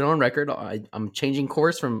go ahead and put it on record. I'm changing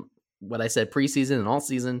course from what I said preseason and all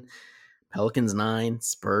season. Pelicans 9,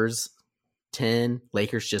 Spurs 10,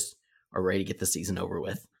 Lakers just are ready to get the season over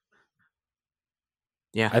with.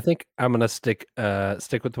 Yeah. I think I'm going to stick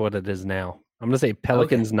with what it is now. I'm going to say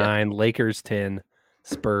Pelicans 9, Lakers 10,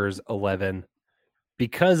 Spurs 11.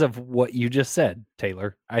 Because of what you just said,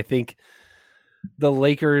 Taylor, I think the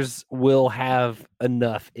Lakers will have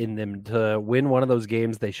enough in them to win one of those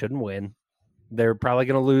games they shouldn't win. They're probably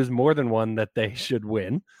going to lose more than one that they should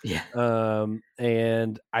win. Yeah.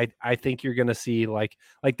 And I think you're going to see like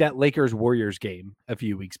that Lakers Warriors game a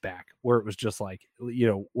few weeks back where it was just like,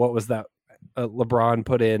 what was that? LeBron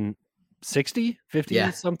put in 60,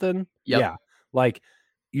 50 something. Yep. Yeah. Like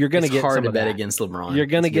you're going to get hard some to of bet that. against LeBron. You're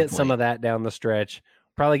going to get some of that down the stretch.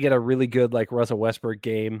 Probably get a really good like Russell Westbrook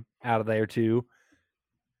game out of there too.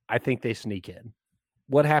 I think they sneak in.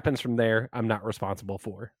 What happens from there, I'm not responsible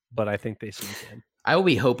for, but I think they sneak in. I will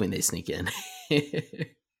be hoping they sneak in. I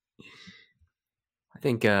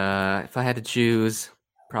think if I had to choose,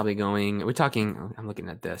 probably I'm looking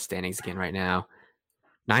at the standings again right now.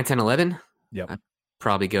 9, 10, 11. Yep. I'd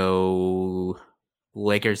probably go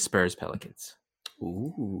Lakers, Spurs, Pelicans.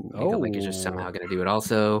 Ooh. I think the Lakers are somehow going to do it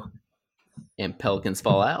also. And Pelicans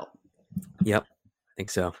fall out. Yep. I think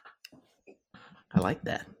so. I like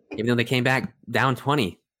that. Even though they came back down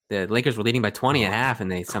 20. The Lakers were leading by 20 at half,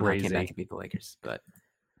 and they somehow came back to beat the Lakers. But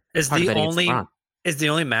is the only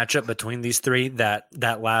matchup between these three that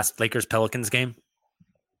last Lakers-Pelicans game?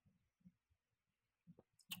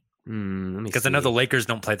 Because I know the Lakers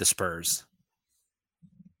don't play the Spurs.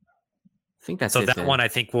 I think that's so. It, that then. one I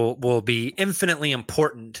think will be infinitely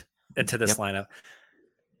important into this lineup.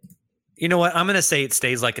 You know what? I'm going to say it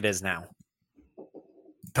stays like it is now.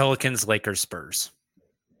 Pelicans, Lakers, Spurs.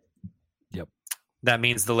 Yep. That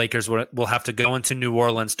means the Lakers will have to go into New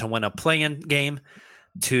Orleans to win a play-in game,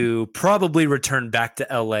 to probably return back to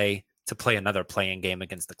LA to play another play-in game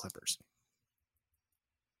against the Clippers.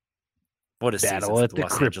 What a battle season at the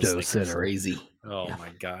Crypto Center. Crazy. Oh my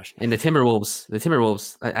gosh. And the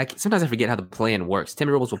Timberwolves, I sometimes I forget how the play-in works.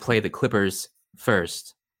 Timberwolves will play the Clippers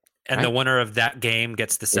first. And the winner of that game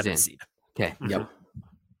gets the 7th seed. Okay. Yep.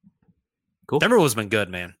 Cool. Timberwolves been good,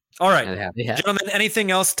 man. All right. They have. Gentlemen, anything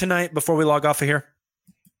else tonight before we log off of here?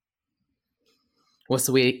 What's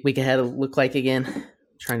the week ahead look like again? I'm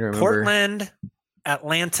trying to remember. Portland,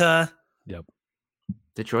 Atlanta. Yep.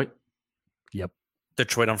 Detroit. Yep.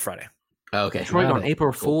 Detroit on Friday. Oh, okay. Detroit on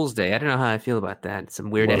April Fool's Day. I don't know how I feel about that. Some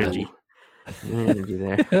weird energy.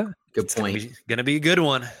 There. Good point. Gonna be a good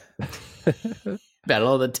one.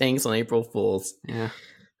 Battle of the Tanks on April Fools. Yeah.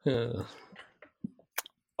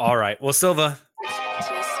 All right. Well, Silva.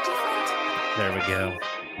 There we go.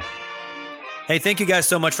 Hey, thank you guys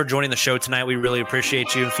so much for joining the show tonight. We really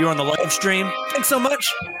appreciate you. If you're on the live stream, thanks so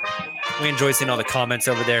much. We enjoy seeing all the comments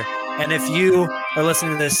over there. And if you are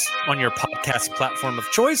listening to this on your podcast platform of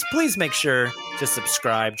choice, please make sure to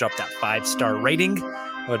subscribe, drop that 5-star rating.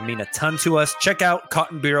 It would mean a ton to us. Check out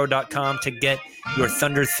cottonbureau.com to get your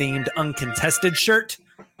Thunder-themed uncontested shirt.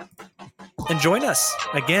 And join us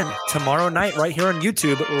again tomorrow night right here on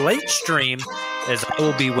YouTube, late stream, as I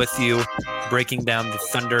will be with you breaking down the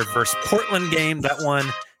Thunder versus Portland game. That one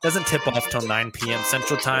doesn't tip off till 9 p.m.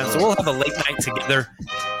 Central Time, so we'll have a late night together.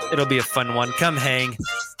 It'll be a fun one. Come hang.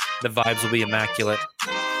 The vibes will be immaculate.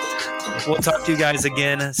 We'll talk to you guys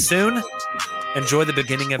again soon. Enjoy the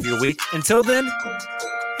beginning of your week. Until then,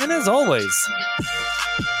 and as always,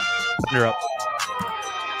 thunder up.